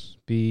books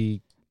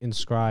be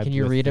inscribed. Can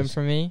you with read them this.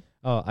 for me?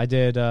 Oh, I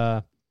did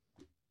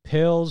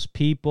Pills,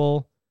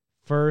 People,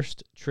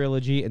 First,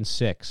 Trilogy, and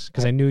Six.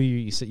 Because I knew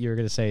you said you were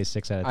going to say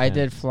 6 out of 10. I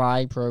did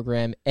fly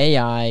program,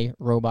 AI,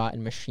 robot,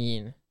 and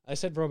machine. I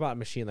said robot and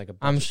machine like a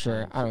bunch I'm of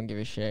sure. times. I don't give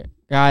a shit.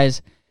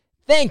 Guys,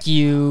 thank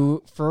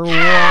you for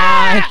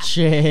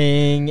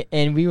watching,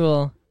 and we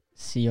will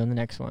see you on the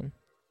next one.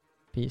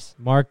 Peace.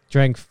 Mark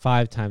drank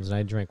 5 times and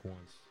I drank once.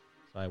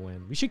 So I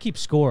win. We should keep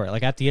score.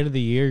 Like at the end of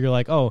the year, you're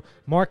like, oh,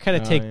 Mark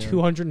had to take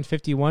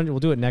 251. We'll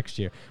do it next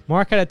year.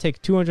 Mark had to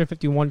take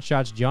 251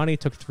 shots. Johnny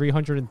took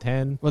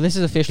 310. Well, this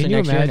is officially Can you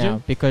next year imagine?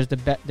 now because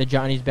the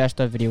Johnny's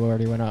Best of video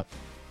already went up.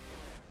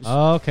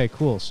 Okay,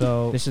 cool.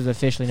 So This is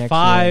officially next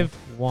year.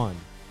 5-1.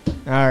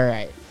 All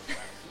right.